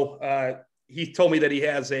Charlie go. He told me that he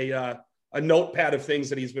has a notepad of things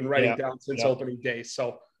that he's been writing down since opening day.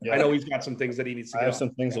 So I know he's got some things that he needs to get. I have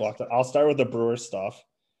some things locked up. I'll start with the Brewers stuff.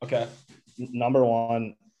 Okay. Number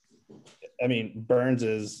one, I mean,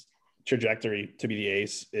 Burnes' trajectory to be the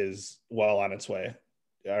ace is well on its way.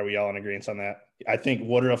 Are we all in agreement on that? I think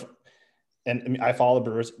Woodruff, and I mean, I follow the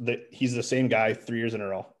Brewers, he's the same guy 3 years in a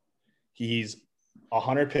row. He's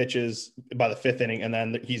 100 pitches by the 5th inning, and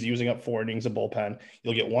then he's using up 4 innings of bullpen.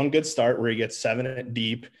 You'll get one good start where he gets 7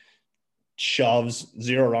 deep, shoves,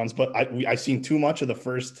 0 runs, but I've seen too much of the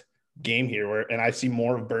first game here, and I see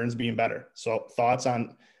more of Burnes being better. So thoughts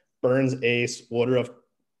on Burnes, ace, Woodruff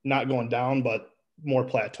not going down, but more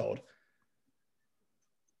plateaued.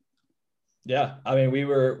 Yeah, I mean, we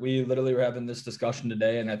literally were having this discussion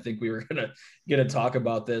today, and I think we were gonna talk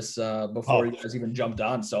about this before you guys even jumped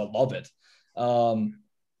on. So I love it.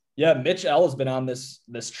 Yeah, Mitch L has been on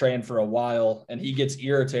this train for a while, and he gets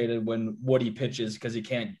irritated when Woody pitches because he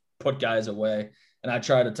can't put guys away. And I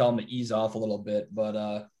try to tell him to ease off a little bit,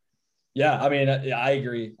 but yeah, I mean, I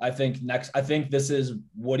agree. I think this is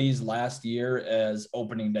Woody's last year as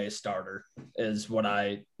opening day starter is what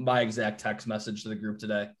my exact text message to the group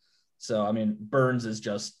today. So, I mean, Burnes is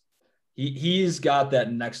just, he's got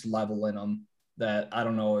that next level in him that I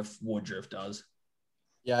don't know if Woodruff does.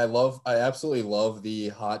 Yeah, I absolutely love the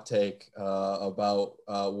hot take about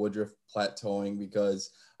Woodruff plateauing, because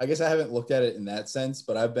I guess I haven't looked at it in that sense,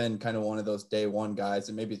 but I've been kind of one of those day one guys,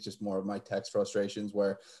 and maybe it's just more of my text frustrations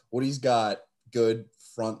where Woody's got good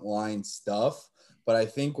front line stuff. But I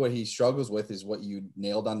think what he struggles with is what you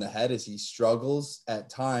nailed on the head, is he struggles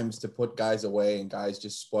at times to put guys away, and guys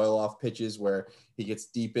just spoil off pitches where he gets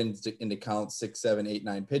deep into count 6, 7, 8,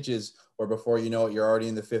 9 pitches, where before you know it, you're already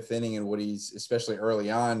in the 5th inning. And Woody's, especially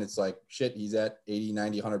early on, it's like, shit, he's at 80,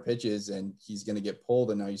 90, 100 pitches and he's going to get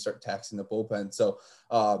pulled. And now you start taxing the bullpen. So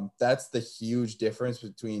that's the huge difference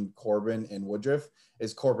between Corbin and Woodruff,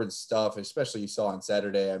 is Corbin's stuff, especially you saw on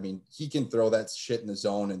Saturday. I mean, he can throw that shit in the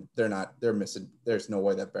zone and they're missing. There's no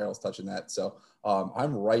way that barrel's touching that. So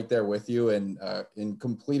I'm right there with you, and in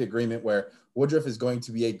complete agreement where Woodruff is going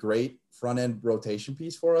to be a great front end rotation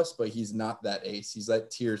piece for us, but he's not that ace. He's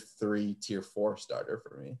that tier 3, tier 4 starter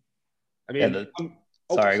for me. I mean,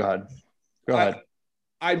 sorry, go ahead.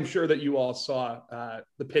 I'm sure that you all saw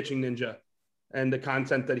the pitching ninja and the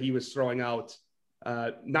content that he was throwing out.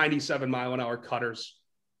 97 mile an hour cutters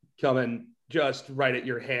coming just right at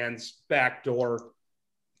your hands, back door.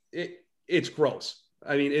 It's gross.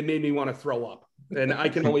 I mean, it made me want to throw up. And I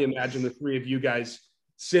can only imagine the 3 of you guys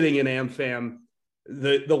sitting in AmFam,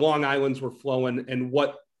 the Long Islands were flowing, and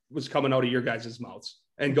what was coming out of your guys' mouths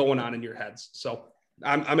and going on in your heads. So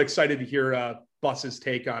I'm excited to hear Bus's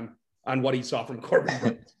take on what he saw from Corbin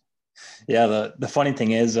Burnes. Yeah, the funny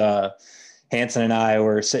thing is, Hanson and I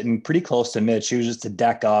were sitting pretty close to Mitch. He was just a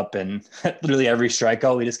deck up, and literally every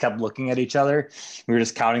strikeout, we just kept looking at each other. We were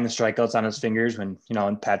just counting the strikeouts on his fingers when,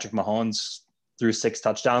 and Patrick Mahomes threw 6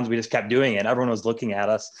 touchdowns. We just kept doing it. Everyone was looking at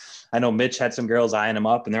us. I know Mitch had some girls eyeing him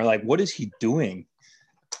up, and they're like, what is he doing?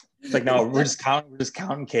 It's like, no, we're just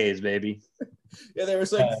counting K's, baby. Yeah, there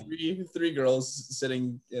was like three girls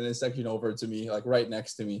sitting in a section over to me, like right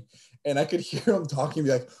next to me. And I could hear them talking,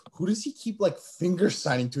 be like, who does he keep like finger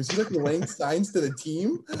signing to? Is he like laying signs to the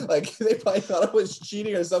team? Like they probably thought I was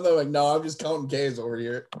cheating or something. I'm like, no, I'm just counting K's over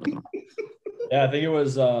here. Yeah, I think it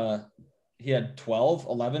was he had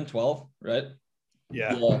 12, right?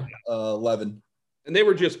 Yeah. 11. And they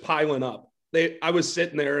were just piling up. I was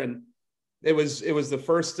sitting there, and it was the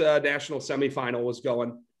first national semifinal was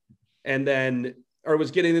going. And then, or was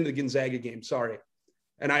getting into the Gonzaga game, sorry.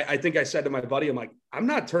 And I think I said to my buddy, I'm like, I'm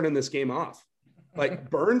not turning this game off. Like,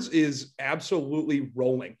 Burnes is absolutely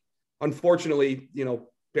rolling. Unfortunately,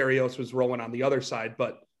 Barrios was rolling on the other side,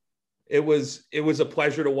 but it was a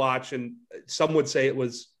pleasure to watch. And some would say it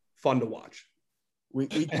was fun to watch. We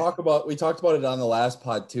talked about it on the last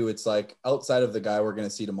pod too. It's like, outside of the guy we're going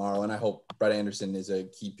to see tomorrow, and I hope Brett Anderson is a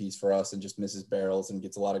key piece for us and just misses barrels and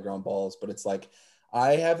gets a lot of ground balls. But it's like,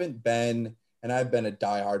 I've been a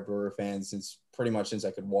diehard Brewer fan since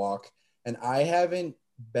I could walk. And I haven't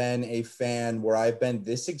been a fan where I've been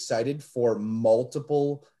this excited for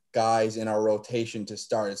multiple guys in our rotation to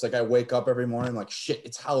start. It's like I wake up every morning like, shit,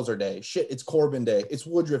 it's Hauser day. Shit, it's Corbin day. It's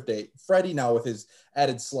Woodruff day. Freddie now with his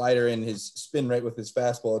added slider and his spin rate with his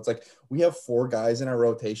fastball. It's like we have 4 guys in our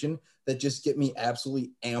rotation that just get me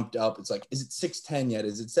absolutely amped up. It's like, is it 6:10 yet?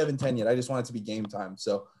 Is it 7:10 yet? I just want it to be game time.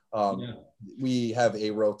 So we have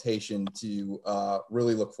a rotation to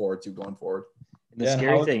really look forward to going forward. The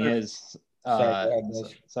scary thing is,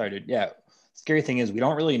 sorry, dude. Yeah. Scary thing is we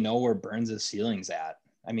don't really know where Burnes' ceiling's at.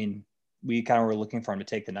 I mean, we kind of were looking for him to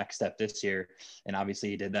take the next step this year. And obviously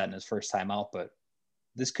he did that in his first time out, but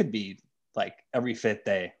this could be like every 5th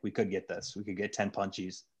day we could get this. We could get 10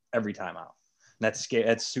 punchies every time out. And that's scary.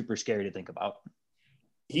 That's super scary to think about.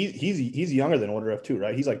 He's younger than Woodruff too,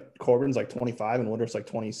 right? He's like Corbin's like 25 and Woodruff's like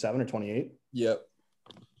 27 or 28. Yep.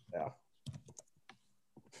 Yeah.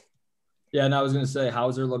 Yeah, and I was going to say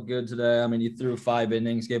Hauser looked good today. I mean, he threw 5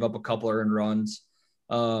 innings, gave up a couple earned runs.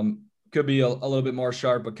 Could be a little bit more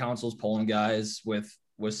sharp, but Council's pulling guys with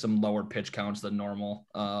some lower pitch counts than normal,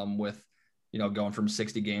 with, going from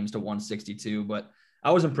 60 games to 162. But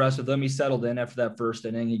I was impressed with him. He settled in after that first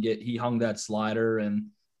inning. He hung that slider and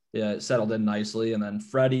it settled in nicely. And then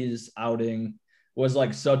Freddie's outing was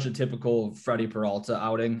like such a typical Freddie Peralta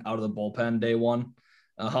outing out of the bullpen day one.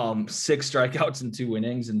 6 strikeouts in 2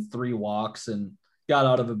 innings and 3 walks and got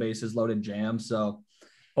out of a bases loaded jam. So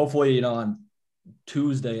hopefully, on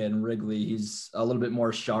Tuesday in Wrigley, he's a little bit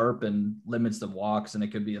more sharp and limits the walks, and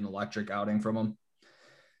it could be an electric outing from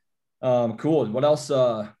him. Cool. What else?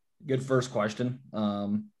 Good first question.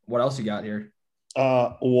 What else you got here?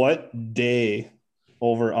 What day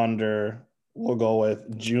over under we'll go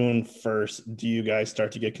with June 1st do you guys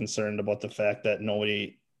start to get concerned about the fact that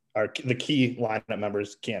the key lineup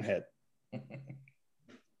members can't hit?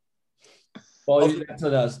 Well,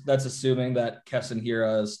 that's assuming that Keston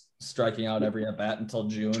Hiura is striking out every at bat until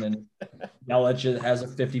June, and Yelich has a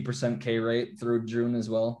 50% K rate through June as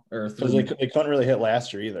well. They couldn't really hit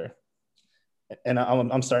last year either, and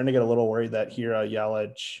I'm starting to get a little worried that Hiura,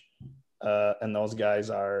 Yelich, and those guys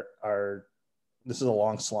are. This is a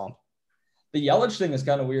long slump. The Yelich thing is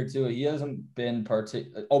kind of weird too. He hasn't been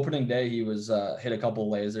opening day. He was hit a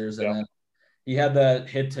couple lasers, and then he had that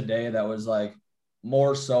hit today that was like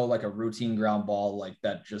more so like a routine ground ball, like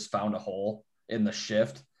that just found a hole in the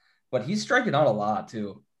shift. But he's striking out a lot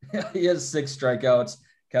too. He has 6 strikeouts.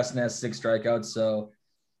 Keston has 6 strikeouts. So,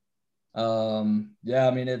 I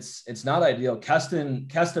mean, it's not ideal. Keston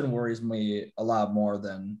worries me a lot more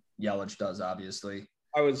than Yelich does. Obviously,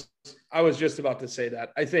 I was just about to say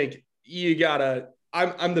that. I think you gotta.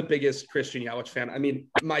 I'm the biggest Christian Yelich fan. I mean,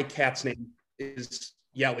 my cat's name is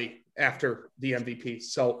Yelly after the MVP.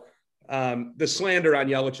 So the slander on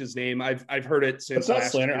Yelich's name, I've heard it since. It's not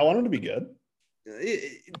slander. I want him to be good.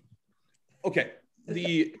 Okay.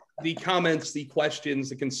 The comments, the questions,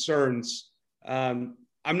 the concerns. I'm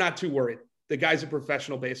not too worried. The guy's a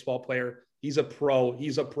professional baseball player. He's a pro.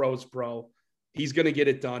 He's a pro's pro. He's going to get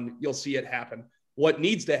it done. You'll see it happen. What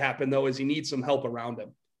needs to happen, though, is he needs some help around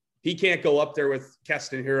him. He can't go up there with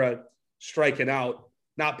Keston Hiura striking out,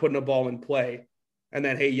 not putting a ball in play, and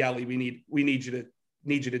then, hey, Yelly, we need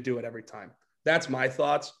you to do it every time. That's my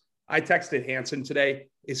thoughts. I texted Hanson today.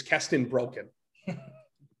 Is Keston broken?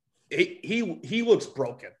 He looks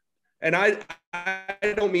broken, and I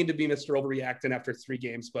don't mean to be Mr. Overreacting after 3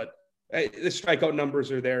 games, but the strikeout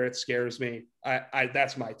numbers are there. It scares me.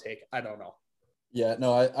 That's my take. I don't know. Yeah,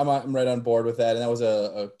 no, I'm right on board with that, and that was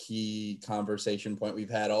a key conversation point we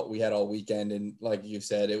had all weekend. And like you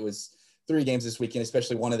said, it was 3 games this weekend,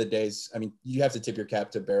 especially one of the days. I mean, you have to tip your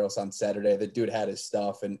cap to Barros on Saturday. The dude had his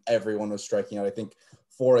stuff, and everyone was striking out. I think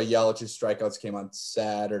 4 of Yelich's strikeouts came on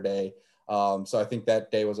Saturday. So I think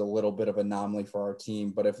that day was a little bit of an anomaly for our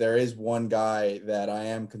team. But if there is one guy that I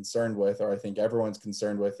am concerned with, or I think everyone's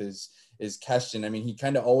concerned with, is Keston. I mean, he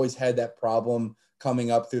kind of always had that problem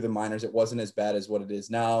coming up through the minors. It wasn't as bad as what it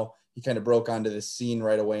is now. He kind of broke onto the scene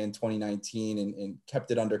right away in 2019 and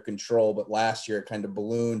kept it under control. But last year it kind of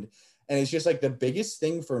ballooned. And it's just like the biggest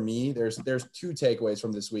thing for me, there's 2 takeaways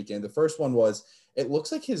from this weekend. The first one was it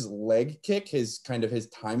looks like his leg kick, his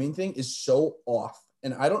timing thing is so off.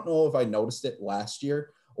 And I don't know if I noticed it last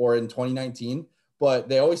year or in 2019, but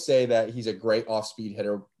they always say that he's a great off-speed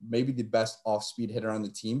hitter, maybe the best off-speed hitter on the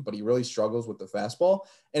team, but he really struggles with the fastball.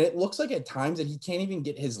 And it looks like at times that he can't even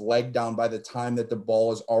get his leg down by the time that the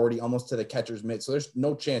ball is already almost to the catcher's mitt. So there's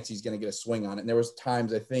no chance he's going to get a swing on it. And there was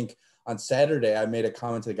times, I think, on Saturday, I made a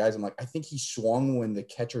comment to the guys. I'm like, I think he swung when the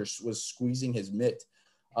catcher was squeezing his mitt.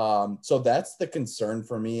 So that's the concern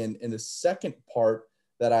for me. And the second part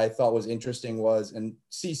that I thought was interesting was, and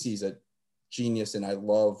CC's a genius, and I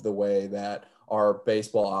love the way that our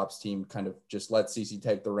baseball ops team kind of just let CC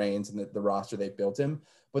take the reins and the roster they built him.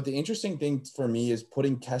 But the interesting thing for me is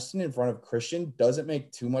putting Keston in front of Christian doesn't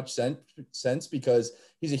make too much sense because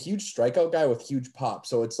he's a huge strikeout guy with huge pop.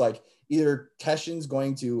 So it's like either Keston's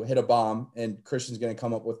going to hit a bomb and Christian's going to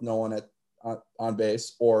come up with no one on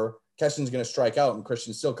base, or Keston's going to strike out and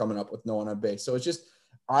Christian's still coming up with no one on base. So it's just,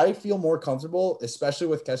 I feel more comfortable, especially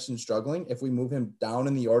with Keston struggling, if we move him down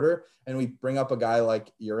in the order and we bring up a guy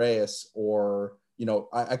like Urias or, you know,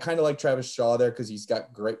 I kind of like Travis Shaw there because he's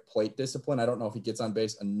got great plate discipline. I don't know if he gets on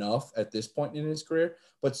base enough at this point in his career,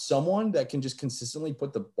 but someone that can just consistently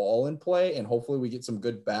put the ball in play, and hopefully we get some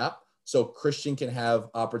good BAP so Christian can have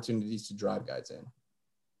opportunities to drive guys in.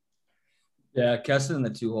 Yeah, Keston in the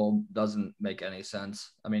 2-hole doesn't make any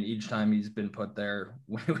sense. I mean, each time he's been put there,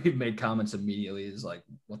 we've made comments immediately. Is like,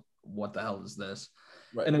 what the hell is this?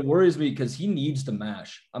 Right. And it worries me because he needs to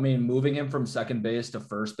mash. I mean, moving him from second base to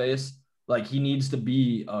first base, like he needs to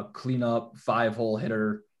be a cleanup 5-hole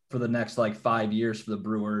hitter for the next like 5 years for the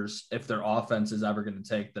Brewers if their offense is ever going to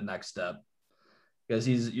take the next step. Because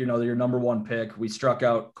he's, you know, your number one pick. We struck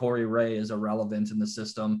out Corey Ray as irrelevant in the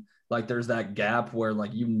system. Like there's that gap where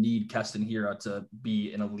like you need Keston Hiura to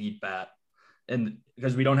be an elite bat. And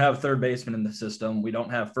because we don't have third baseman in the system, we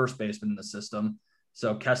don't have first baseman in the system.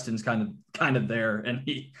 So Keston's kind of there, and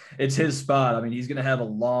it's his spot. I mean, he's going to have a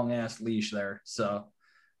long ass leash there. So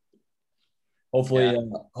hopefully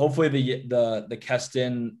the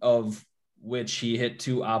Keston of which he hit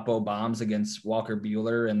 2 oppo bombs against Walker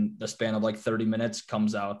Buehler in the span of like 30 minutes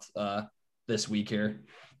comes out this week here.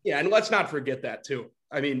 Yeah. And let's not forget that too.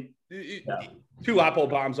 I mean, 2 oppo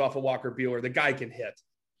bombs off of Walker Buehler, the guy can hit.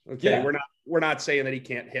 Okay. Yeah. We're not saying that he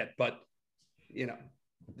can't hit, but you know,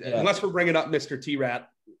 unless we're bringing up Mr. T-Rat,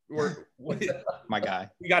 my guy,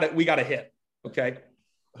 we got to hit. Okay.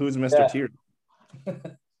 Who's Mr. T?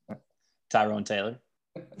 Tyrone Taylor.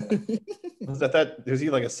 Is he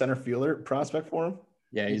like a center fielder prospect for him?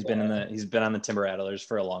 Yeah, he's been on the Timber Rattlers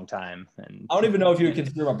for a long time, and I don't even know if you would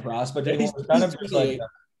consider him a prospect.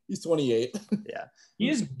 He's 28. Yeah,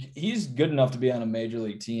 he's good enough to be on a major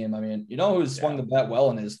league team. I mean, you know who's swung the bat well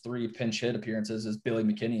in his 3 pinch hit appearances is Billy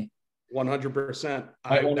McKinney. 100%.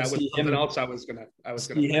 That was something else I was gonna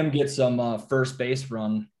see him get some first base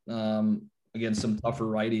run against some tougher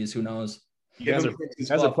righties. Who knows? You guys are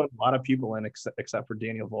putting a lot of people in except for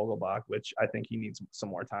Daniel Vogelbach, which I think he needs some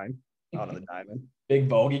more time out on the diamond. Big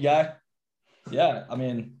bogey guy. Yeah, I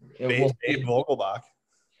mean, Dave Vogelbach.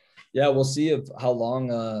 Yeah, we'll see how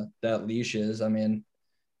long that leash is. I mean,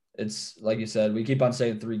 it's like you said, we keep on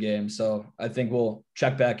saying 3 games, so I think we'll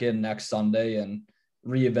check back in next Sunday and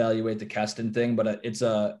reevaluate the Keston thing. But it's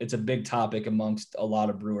a big topic amongst a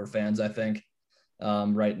lot of Brewer fans, I think,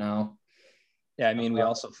 right now. Yeah, I mean,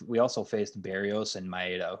 we also faced Berrios and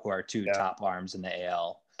Maeda, who are 2 top arms in the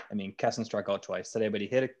AL. I mean, Keston struck out twice today, but he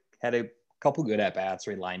had a couple good at bats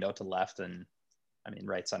where he lined out to left, and I mean,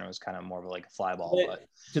 right center was kind of more of like a fly ball. But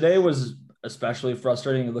today was especially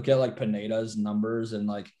frustrating to look at like Pineda's numbers, and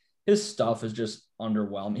like his stuff is just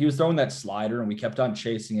underwhelming. He was throwing that slider and we kept on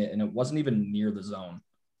chasing it, and it wasn't even near the zone.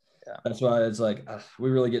 Yeah, that's why it's like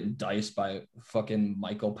we're really getting diced by fucking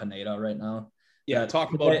Michael Pineda right now. Yeah,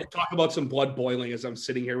 talk about some blood boiling as I'm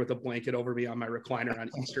sitting here with a blanket over me on my recliner on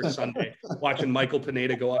Easter Sunday, watching Michael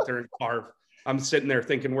Pineda go out there and carve. I'm sitting there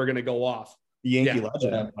thinking we're going to go off. The Yankee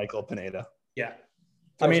legend, Michael Pineda. Yeah.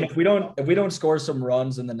 I mean, if we don't score some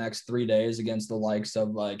runs in the next 3 days against the likes of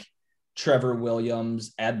like Trevor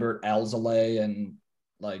Williams, Adbert Alzolay, and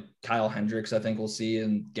like Kyle Hendricks, I think we'll see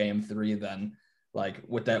in Game 3. Then, like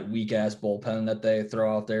with that weak ass bullpen that they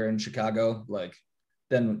throw out there in Chicago, like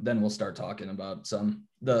then we'll start talking about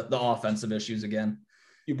the offensive issues again.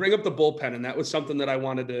 You bring up the bullpen, and that was something that I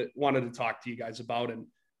wanted to talk to you guys about. And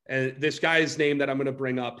this guy's name that I'm going to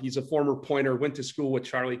bring up, he's a former Pointer, went to school with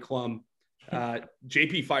Charlie Klum,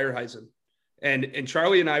 JP Feierheisen. And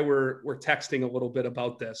Charlie and I were texting a little bit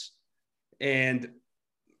about this. And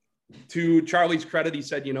to Charlie's credit, he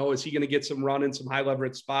said, is he going to get some run in some high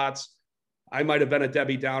leverage spots? I might have been a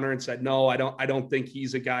Debbie Downer and said, no, I don't think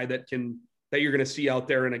he's a guy that you're going to see out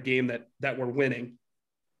there in a game that we're winning.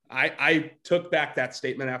 I took back that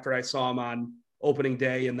statement after I saw him on opening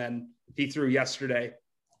day, and then he threw yesterday.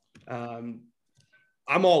 I'm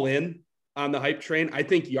all in on the hype train. I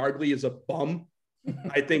think Yardley is a bum.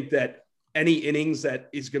 I think that any innings that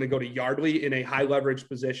is going to go to Yardley in a high leverage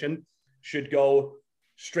position should go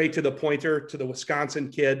straight to the Pointer, to the Wisconsin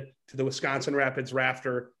kid, to the Wisconsin Rapids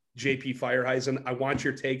rafter, JP Feierheisen. I want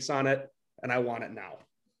your takes on it, and I want it now.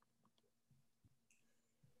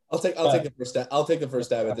 I'll take the first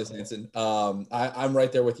stab at this, Hanson. I'm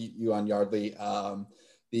right there with you on Yardley.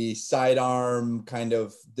 the sidearm kind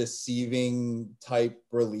of deceiving type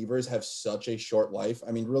relievers have such a short life.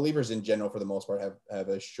 I mean, relievers in general, for the most part, have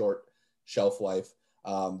a short shelf life.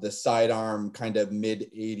 The sidearm kind of mid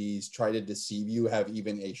 80s try to deceive you have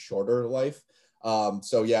even a shorter life.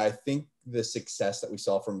 So yeah, I think the success that we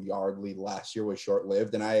saw from Yardley last year was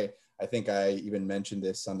short-lived. And I think I even mentioned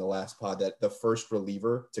this on the last pod that the first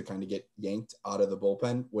reliever to kind of get yanked out of the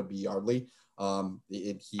bullpen would be Yardley.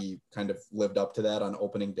 He kind of lived up to that on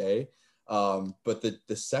opening day. But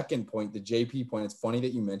the second point, the JP point, it's funny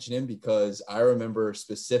that you mentioned him because I remember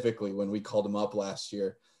specifically when we called him up last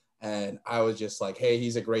year and I was just like, hey,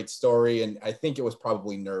 he's a great story. And I think it was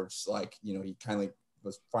probably nerves. Like, you know, he kind of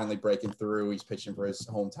was finally breaking through. He's pitching for his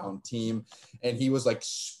hometown team and he was like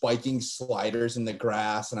spiking sliders in the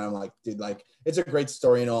grass. And I'm like, dude, like, it's a great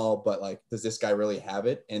story and all, but like, does this guy really have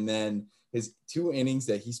it? And then his 2 innings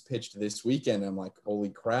that he's pitched this weekend, I'm like, holy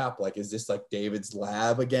crap. Like, is this like David's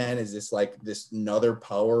lab again? Is this like this another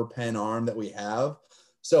power pen arm that we have?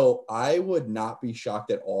 So I would not be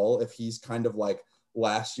shocked at all if he's kind of like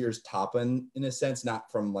last year's top end in a sense, not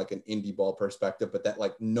from like an indie ball perspective, but that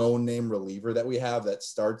like no name reliever that we have that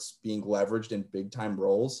starts being leveraged in big time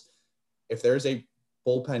roles. If there's a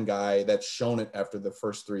bullpen guy that's shown it after the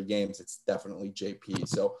first 3 games, it's definitely JP.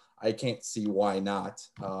 So I can't see why not,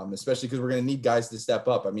 especially because we're going to need guys to step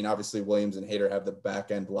up. I mean, obviously Williams and Hader have the back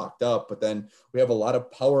end locked up, but then we have a lot of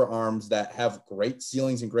power arms that have great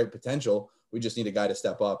ceilings and great potential. We just need a guy to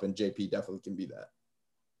step up, and JP definitely can be that.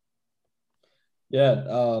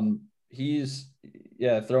 Yeah, he's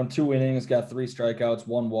thrown 2 innings, got 3 strikeouts,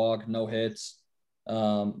 1 walk, no hits.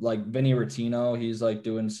 Like Vinny Rottino, he's like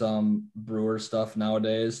doing some Brewer stuff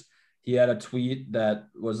nowadays. He had a tweet that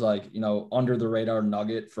was like, you know, under the radar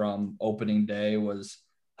nugget from opening day was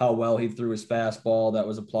how well he threw his fastball. That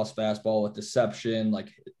was a plus fastball with deception. Like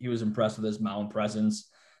he was impressed with his mound presence.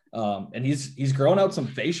 And he's grown out some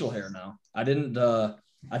facial hair now. I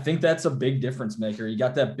think that's a big difference maker. You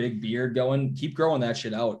got that big beard going, keep growing that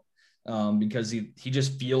shit out. Because he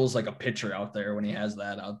just feels like a pitcher out there when he has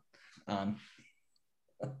that out on.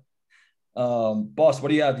 Boss, what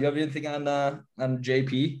do you have? Do you have anything on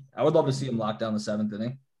JP? I would love to see him lock down the 7th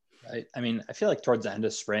inning. I mean, I feel like towards the end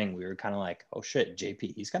of spring, we were kind of like, oh shit,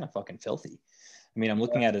 JP, he's kind of fucking filthy. I mean, I'm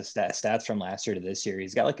looking at his stats from last year to this year.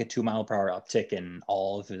 He's got like a 2 mile per hour uptick in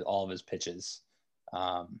all of his pitches.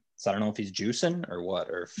 So I don't know if he's juicing or what,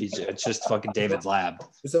 or if it's just fucking David's lab.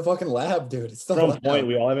 It's a fucking lab, dude. It's from point.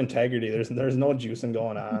 We all have integrity. There's no juicing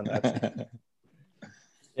going on.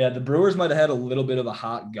 Yeah, the Brewers might have had a little bit of a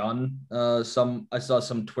hot gun. I saw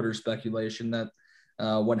some Twitter speculation that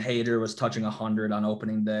when Hader was touching 100 on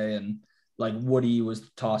opening day and like Woody was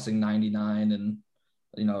tossing 99 and,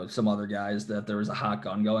 you know, some other guys, that there was a hot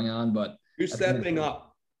gun going on. But juice that thing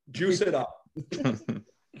up. Juice it up.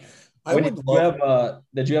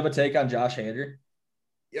 Did you have a take on Josh Hader?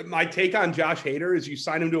 Yeah, my take on Josh Hader is you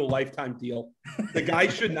sign him to a lifetime deal. The guy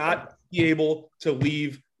should not be able to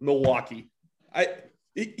leave Milwaukee.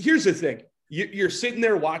 Here's the thing. You're sitting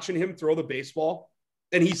there watching him throw the baseball,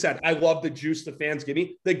 and he said, I love the juice the fans give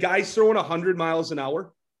me. The guy's throwing 100 miles an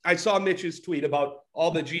hour. I saw Mitch's tweet about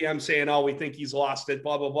all the GM saying, oh, we think he's lost it,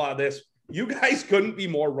 blah, blah, blah, this. You guys couldn't be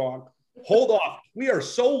more wrong. Hold off. We are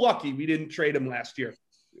so lucky we didn't trade him last year.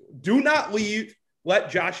 Do not let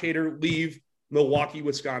Josh Hader leave Milwaukee,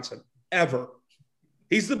 Wisconsin, ever.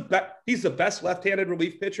 He's the best left-handed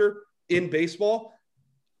relief pitcher in baseball.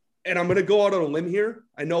 And I'm going to go out on a limb here.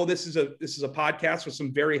 I know this is a podcast with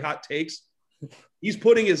some very hot takes. He's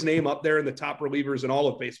putting his name up there in the top relievers in all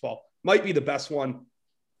of baseball. Might be the best one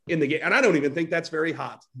in the game. And I don't even think that's very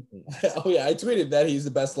hot. Oh yeah. I tweeted that he's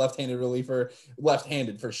the best left-handed reliever,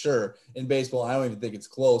 left-handed for sure in baseball. I don't even think it's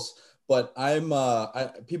close, but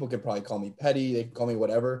people can probably call me petty. They can call me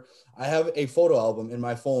whatever. I have a photo album in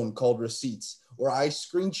my phone called Receipts where I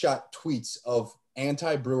screenshot tweets of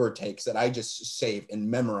anti-Brewer takes that I just save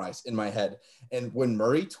and memorize in my head. And when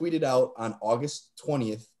Murray tweeted out on August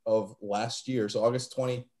 20th of last year, so August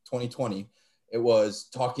 2020, it was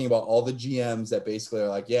talking about all the GMs that basically are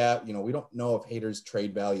like, yeah, you know, we don't know if Hader's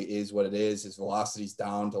trade value is what it is. His velocity's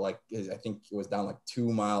down to I think it was down like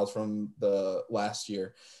 2 miles from the last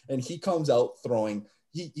year. And he comes out throwing,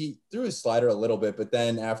 he threw his slider a little bit, but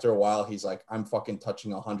then after a while, he's like, I'm fucking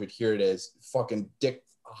touching 100. Here it is. Fucking dick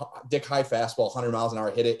high fastball, 100 miles an hour,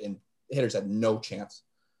 hit it, and hitters had no chance.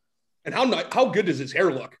 And how good does his hair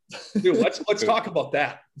look? Dude, let's talk about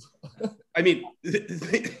that. I mean,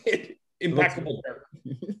 impeccable hair.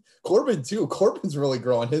 Corbin too. Corbin's really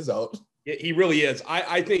growing his out. Yeah, he really is.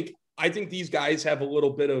 I think these guys have a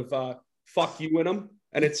little bit of fuck you in them,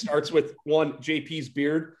 and it starts with one, JP's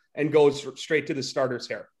beard. and goes straight to the starter's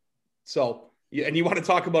hair. So, and you want to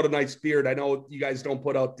talk about a nice beard. I know you guys don't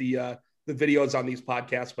put out the videos on these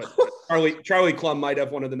podcasts, but Charlie Klum might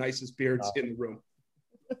have one of the nicest beards in the room.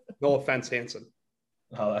 No offense, Hanson.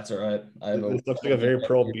 Oh, that's all right. This looks like a very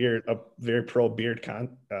pro beard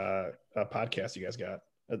podcast you guys got.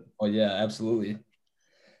 Oh yeah, absolutely.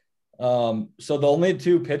 So the only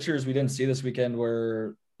two pitchers we didn't see this weekend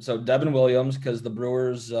were Devin Williams, because the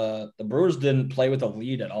Brewers didn't play with a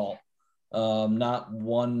lead at all. Not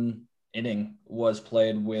one inning was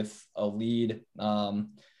played with a lead.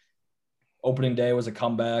 Opening day was a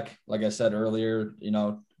comeback. Like I said earlier,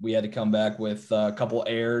 we had to come back with a couple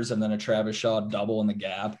errors and then a Travis Shaw double in the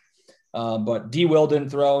gap. But D. Will didn't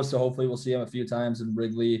throw, so hopefully we'll see him a few times in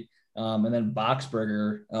Wrigley. And then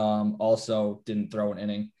Boxberger also didn't throw an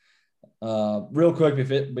inning. Real quick,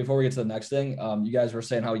 before we get to the next thing, you guys were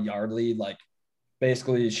saying how Yardley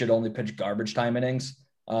basically should only pitch garbage time innings.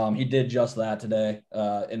 He did just that today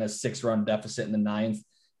in a 6-run deficit in the 9th,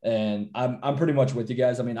 and I'm pretty much with you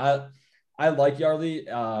guys. I mean, I like Yardley.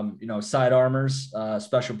 Side armors,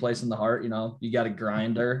 special place in the heart. You got a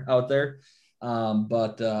grinder out there,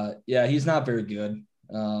 but he's not very good.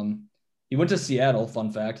 He went to Seattle.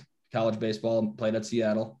 Fun fact: college baseball, played at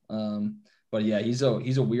Seattle. But yeah, he's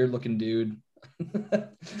a weird looking dude.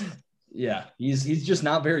 Yeah, he's just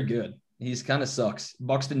not very good. He's kind of sucks.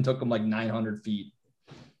 Buxton took him 900 feet.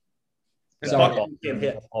 Ball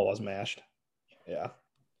was mashed. Yeah.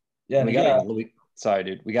 Yeah. Sorry,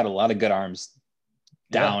 dude. We got a lot of good arms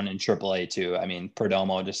down in AAA too. I mean,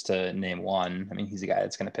 Perdomo, just to name one. I mean, he's a guy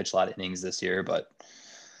that's going to pitch a lot of innings this year, but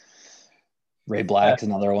Ray Black's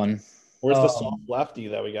another one. Where's the soft lefty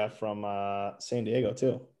that we got from San Diego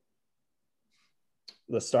too?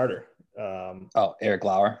 The starter. Eric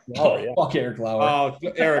Lauer. Fuck Eric Lauer. Oh,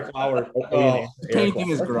 Eric Lauer. He's painting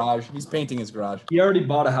his garage. He's painting his garage. He already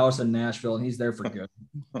bought a house in Nashville, and he's there for good.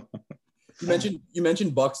 You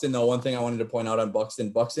mentioned Buxton, though. One thing I wanted to point out on Buxton.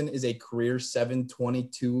 Buxton is a career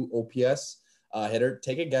 722 OPS hitter.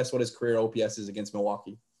 Take a guess what his career OPS is against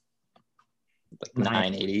Milwaukee.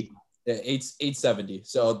 980. Yeah, 870.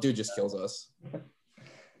 So dude just kills us.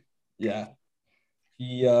 Yeah.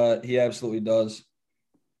 He absolutely does.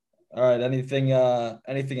 All right. Anything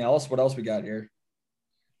else? What else we got here?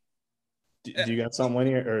 Do you got something in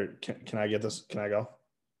here, or can I get this? Can I go?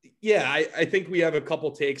 Yeah, I think we have a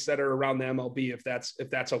couple takes that are around the MLB, if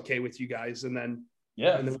that's okay with you guys, and then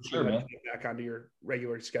we'll sure, man. get back onto your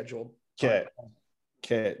regular scheduled. Okay.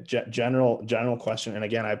 General question, and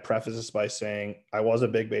again, I preface this by saying I was a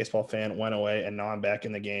big baseball fan, went away, and now I'm back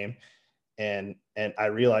in the game, and I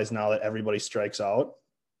realize now that everybody strikes out,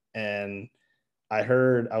 and I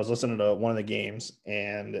was listening to one of the games,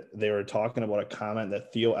 and they were talking about a comment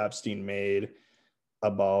that Theo Epstein made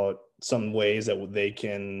about some ways that they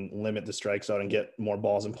can limit the strikes out and get more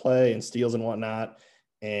balls in play and steals and whatnot.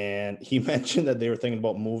 And he mentioned that they were thinking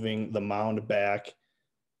about moving the mound back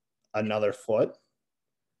another foot.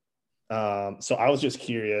 So I was just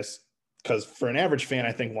curious, because for an average fan,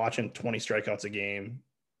 I think watching 20 strikeouts a game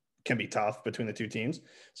can be tough between the two teams.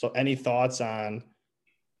 So any thoughts on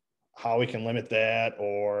how we can limit that,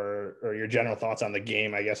 or your general thoughts on the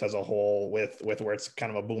game, I guess, as a whole, with where it's kind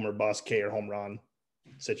of a boomer bust K or home run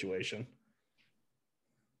situation?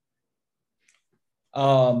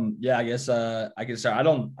 I guess I can start.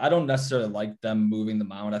 I don't necessarily like them moving the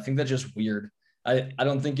mound. I think that's just weird. I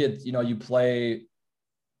don't think it, you play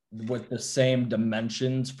with the same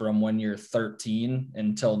dimensions from when you're 13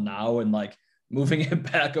 until now, and moving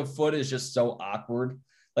it back a foot is just so awkward.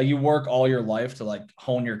 You work all your life to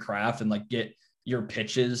hone your craft and get your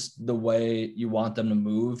pitches the way you want them to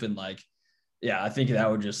move. And I think that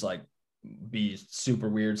would just be super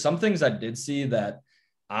weird. Some things I did see that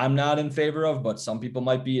I'm not in favor of, but some people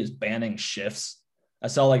might be, is banning shifts. I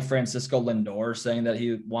saw Francisco Lindor saying that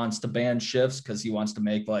he wants to ban shifts because he wants to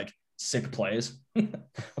make sick plays, which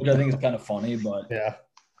I think is kind of funny, but yeah,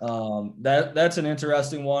 that's an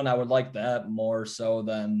interesting one. I would like that more so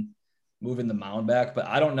than moving the mound back, but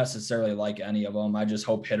I don't necessarily like any of them. I just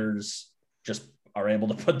hope hitters just are able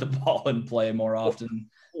to put the ball in play more often,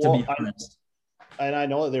 to be honest. And I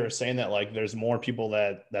know that they were saying that there's more people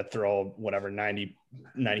that throw 90,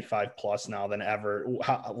 95 plus now than ever.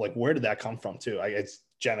 Where did that come from too? It's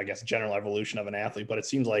general evolution of an athlete, but it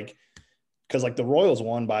seems because the Royals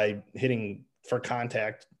won by hitting for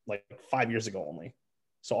contact 5 years ago only.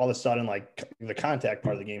 So all of a sudden, the contact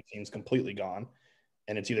part of the game seems completely gone.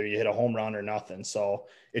 And it's either you hit a home run or nothing. So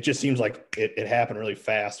it just seems like it happened really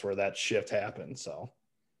fast where that shift happened. So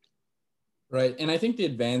Right. And I think the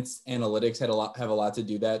advanced analytics have a lot to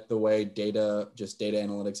do that. The way data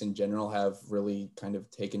analytics in general have really kind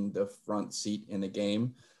of taken the front seat in the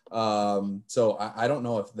game. So I don't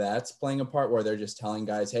know if that's playing a part where they're just telling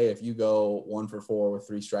guys, hey, if you go 1 for 4 with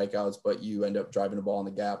 3 strikeouts, but you end up driving the ball in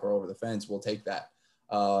the gap or over the fence, we'll take that.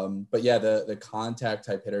 But yeah, the contact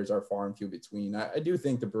type hitters are far and few between. I do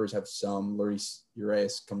think the Brewers have some. Luis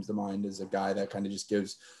Urias comes to mind as a guy that kind of just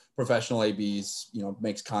gives professional ABs,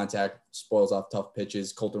 makes contact, spoils off tough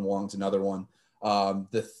pitches. Colton Wong's another one.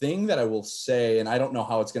 The thing that I will say, and I don't know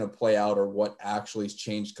how it's going to play out or what actually has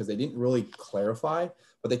changed because they didn't really clarify,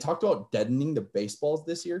 but they talked about deadening the baseballs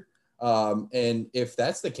this year. And if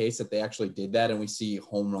that's the case, that they actually did that and we see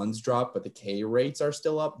home runs drop, but the K rates are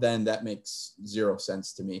still up, then that makes zero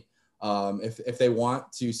sense to me. If they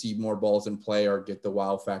want to see more balls in play or get the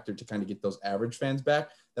wow factor to kind of get those average fans back,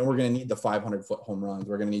 then we're going to need the 500-foot home runs.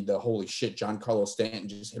 We're going to need the holy shit, Giancarlo Stanton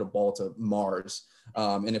just hit a ball to Mars.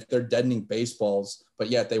 And if they're deadening baseballs, but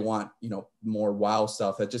yet they want, more wow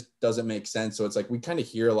stuff, that just doesn't make sense. So it's like we kind of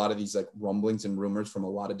hear a lot of these like rumblings and rumors from a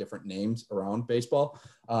lot of different names around baseball.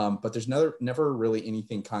 But there's never really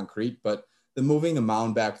anything concrete. But the moving the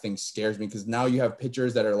mound back thing scares me because now you have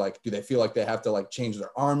pitchers that are like, do they feel like they have to like change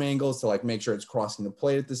their arm angles to like make sure it's crossing the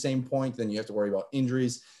plate at the same point? Then you have to worry about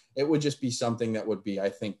injuries. It would just be something that would be, I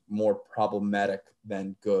think, more problematic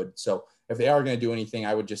than good. So if they are going to do anything,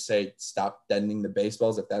 I would just say stop deadening the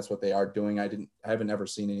baseballs if that's what they are doing. I haven't ever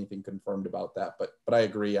seen anything confirmed about that, but I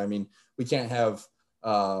agree. I mean, we can't have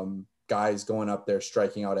guys going up there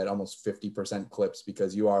striking out at almost 50% clips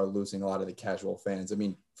because you are losing a lot of the casual fans. I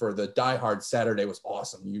mean, for the diehard, Saturday was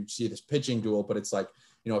awesome. You see this pitching duel, but it's like,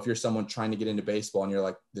 if you're someone trying to get into baseball and you're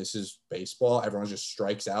like, this is baseball, everyone just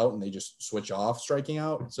strikes out and they just switch off striking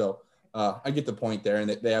out. So I get the point there, and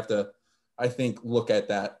they have to, I think, look at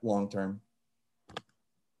that long term.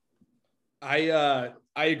 I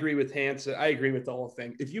agree with Hanson. I agree with the whole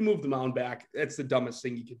thing. If you move the mound back, that's the dumbest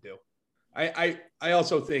thing you could do. I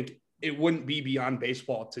also think it wouldn't be beyond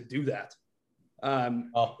baseball to do that.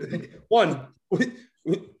 One,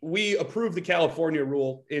 we approved the California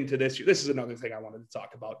rule into this year. This is another thing I wanted to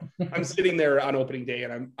talk about. I'm sitting there on opening day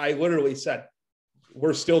and I literally said,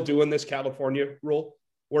 we're still doing this California rule.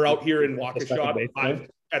 We're out here in Waukesha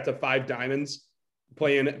at the Five Diamonds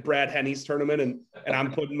playing Brad Henney's tournament. And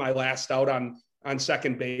I'm putting my last out on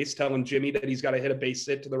second base, telling Jimmy that he's got to hit a base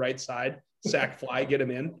hit to the right side, sack fly, get him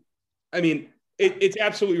in. I mean, it's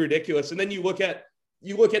absolutely ridiculous. And then you look at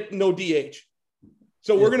no DH.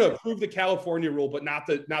 So we're going to approve the California rule, but not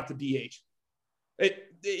the DH.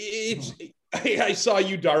 I saw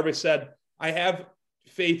you, Darvish said, I have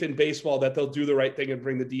faith in baseball that they'll do the right thing and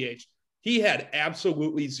bring the DH. He had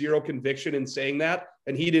absolutely zero conviction in saying that,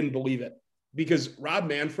 and he didn't believe it because Rob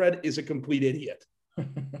Manfred is a complete idiot.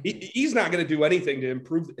 He's not going to do anything to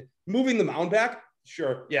improve. Moving the mound back,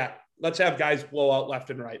 sure, yeah, let's have guys blow out left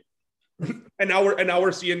and right. and now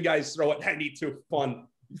we're seeing guys throw at 92.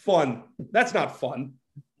 Fun. That's not fun.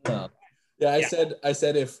 Yeah, I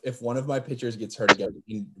said if one of my pitchers gets hurt again,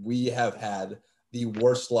 we have had the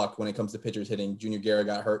worst luck when it comes to pitchers hitting. Junior Guerra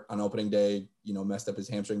got hurt on opening day, messed up his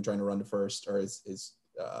hamstring trying to run to first, or his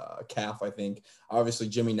calf, I think. Obviously,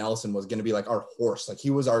 Jimmy Nelson was going to be like our horse. Like he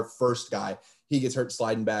was our first guy. He gets hurt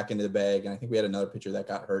sliding back into the bag. And I think we had another pitcher that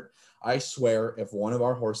got hurt. I swear if one of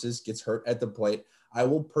our horses gets hurt at the plate, I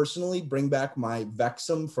will personally bring back my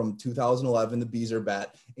Vexum from 2011, the Beezer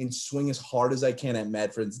bat, and swing as hard as I can at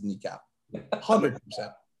Madfred's kneecap. 100%.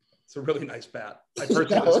 It's a really nice bat. It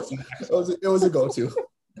was a go-to.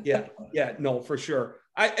 Yeah, no, for sure.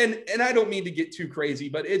 I don't mean to get too crazy,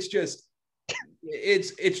 but it's just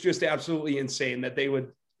absolutely insane that they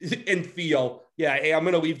would and feel, hey, I'm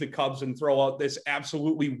going to leave the Cubs and throw out this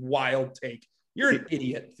absolutely wild take. You're an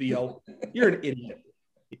idiot, Theo. You're an idiot.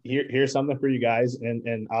 Here's something for you guys,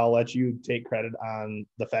 and I'll let you take credit on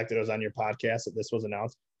the fact that it was on your podcast that this was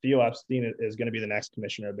announced. Theo Epstein is going to be the next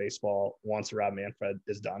commissioner of baseball once Rob Manfred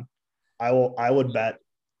is done. I would bet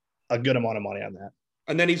a good amount of money on that.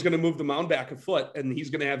 And then he's going to move the mound back a foot, and he's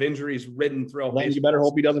going to have injuries ridden throughout. Then you better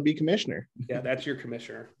hope he doesn't be commissioner. Yeah, that's your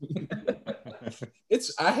commissioner.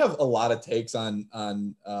 I have a lot of takes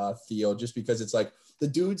on Theo just because it's like the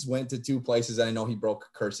dudes went to two places. And I know he broke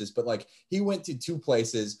curses, but like he went to two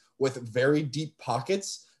places with very deep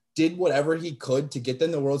pockets, did whatever he could to get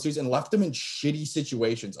them the World Series and left them in shitty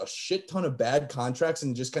situations, a shit ton of bad contracts,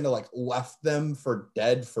 and just kind of like left them for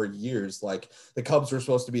dead for years. Like the Cubs were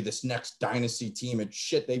supposed to be this next dynasty team, and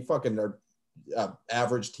shit, they fucking are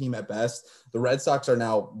average team at best. The Red Sox are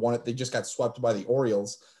now they just got swept by the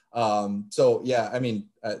Orioles. So yeah, I mean,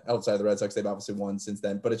 outside of the Red Sox, they've obviously won since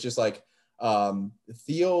then, but it's just like,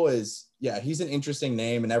 Theo is, he's an interesting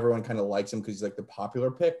name, and everyone kind of likes him because he's like the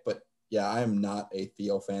popular pick. But yeah, I am not a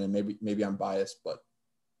Theo fan, and maybe I'm biased, but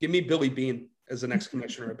give me Billy Bean as the next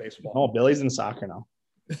commissioner of baseball. Oh, Billy's in soccer now.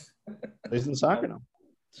 He's in soccer now.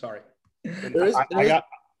 Sorry.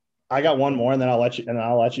 I got one more, and then I'll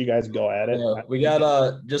let you guys go at it. Yeah, we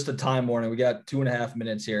got just a time warning. We got 2.5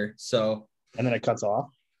 minutes here, so and then it cuts off.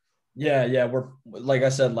 Yeah. We're, like I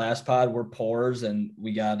said last pod, we're pours, and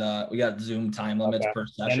we got Zoom time limits per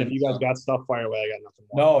session. And if you guys got stuff, fire away. I got nothing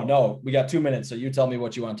more. No, we got 2 minutes. So you tell me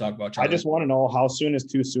what you want to talk about, Charlie. I just want to know, how soon is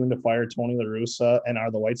too soon to fire Tony La Russa, and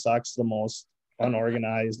are the White Sox the most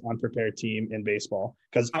unorganized, unprepared team in baseball?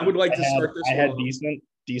 Because I would like to start this. I had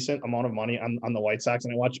decent amount of money on the White Sox,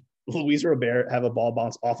 and I watched Luis Robert have a ball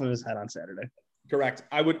bounce off of his head on Saturday. Correct.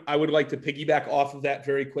 I would like to piggyback off of that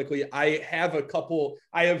very quickly. I have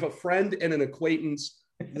a friend and an acquaintance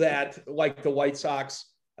that like the White Sox.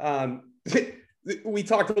 We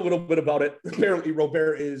talked a little bit about it. Apparently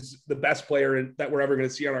Robert is the best player that we're ever going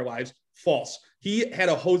to see in our lives. False. He had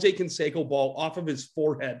a Jose Canseco ball off of his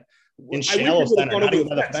forehead. In shallow center, not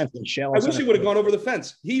even the fence. I wish he would have gone over the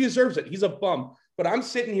fence. He deserves it. He's a bum. But I'm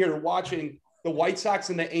sitting here watching the White Sox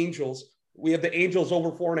and the Angels. We have the Angels over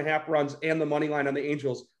 4.5 runs and the money line on the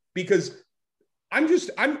Angels, because I'm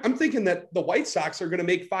thinking that the White Sox are going to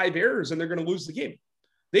make 5 errors and they're going to lose the game.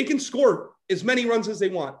 They can score as many runs as they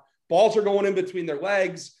want. Balls are going in between their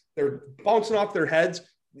legs. They're bouncing off their heads.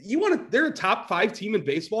 They're a top 5 team in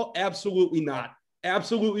baseball? Absolutely not.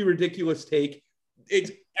 Absolutely ridiculous take.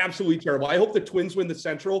 It's absolutely terrible. I hope the Twins win the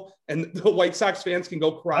Central and the White Sox fans can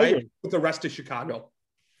go cry with the rest of Chicago.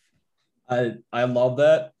 I love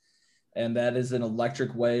that. And that is an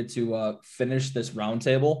electric way to finish this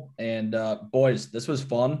roundtable. And boys, this was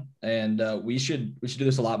fun. And we should do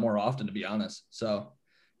this a lot more often, to be honest. So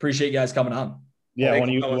appreciate you guys coming on. Yeah, when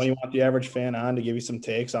you want the average fan on to give you some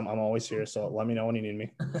takes, I'm always here. So let me know when you need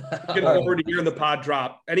me. Looking forward to hearing the pod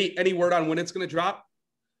drop. Any word on when it's going to drop?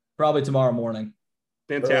 Probably tomorrow morning.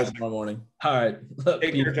 Fantastic. Tomorrow morning. All right.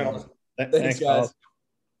 Take care, gentlemen. Thanks, guys.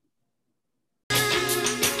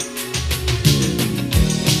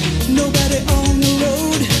 Nobody on the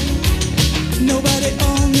road, nobody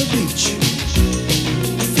on the beach.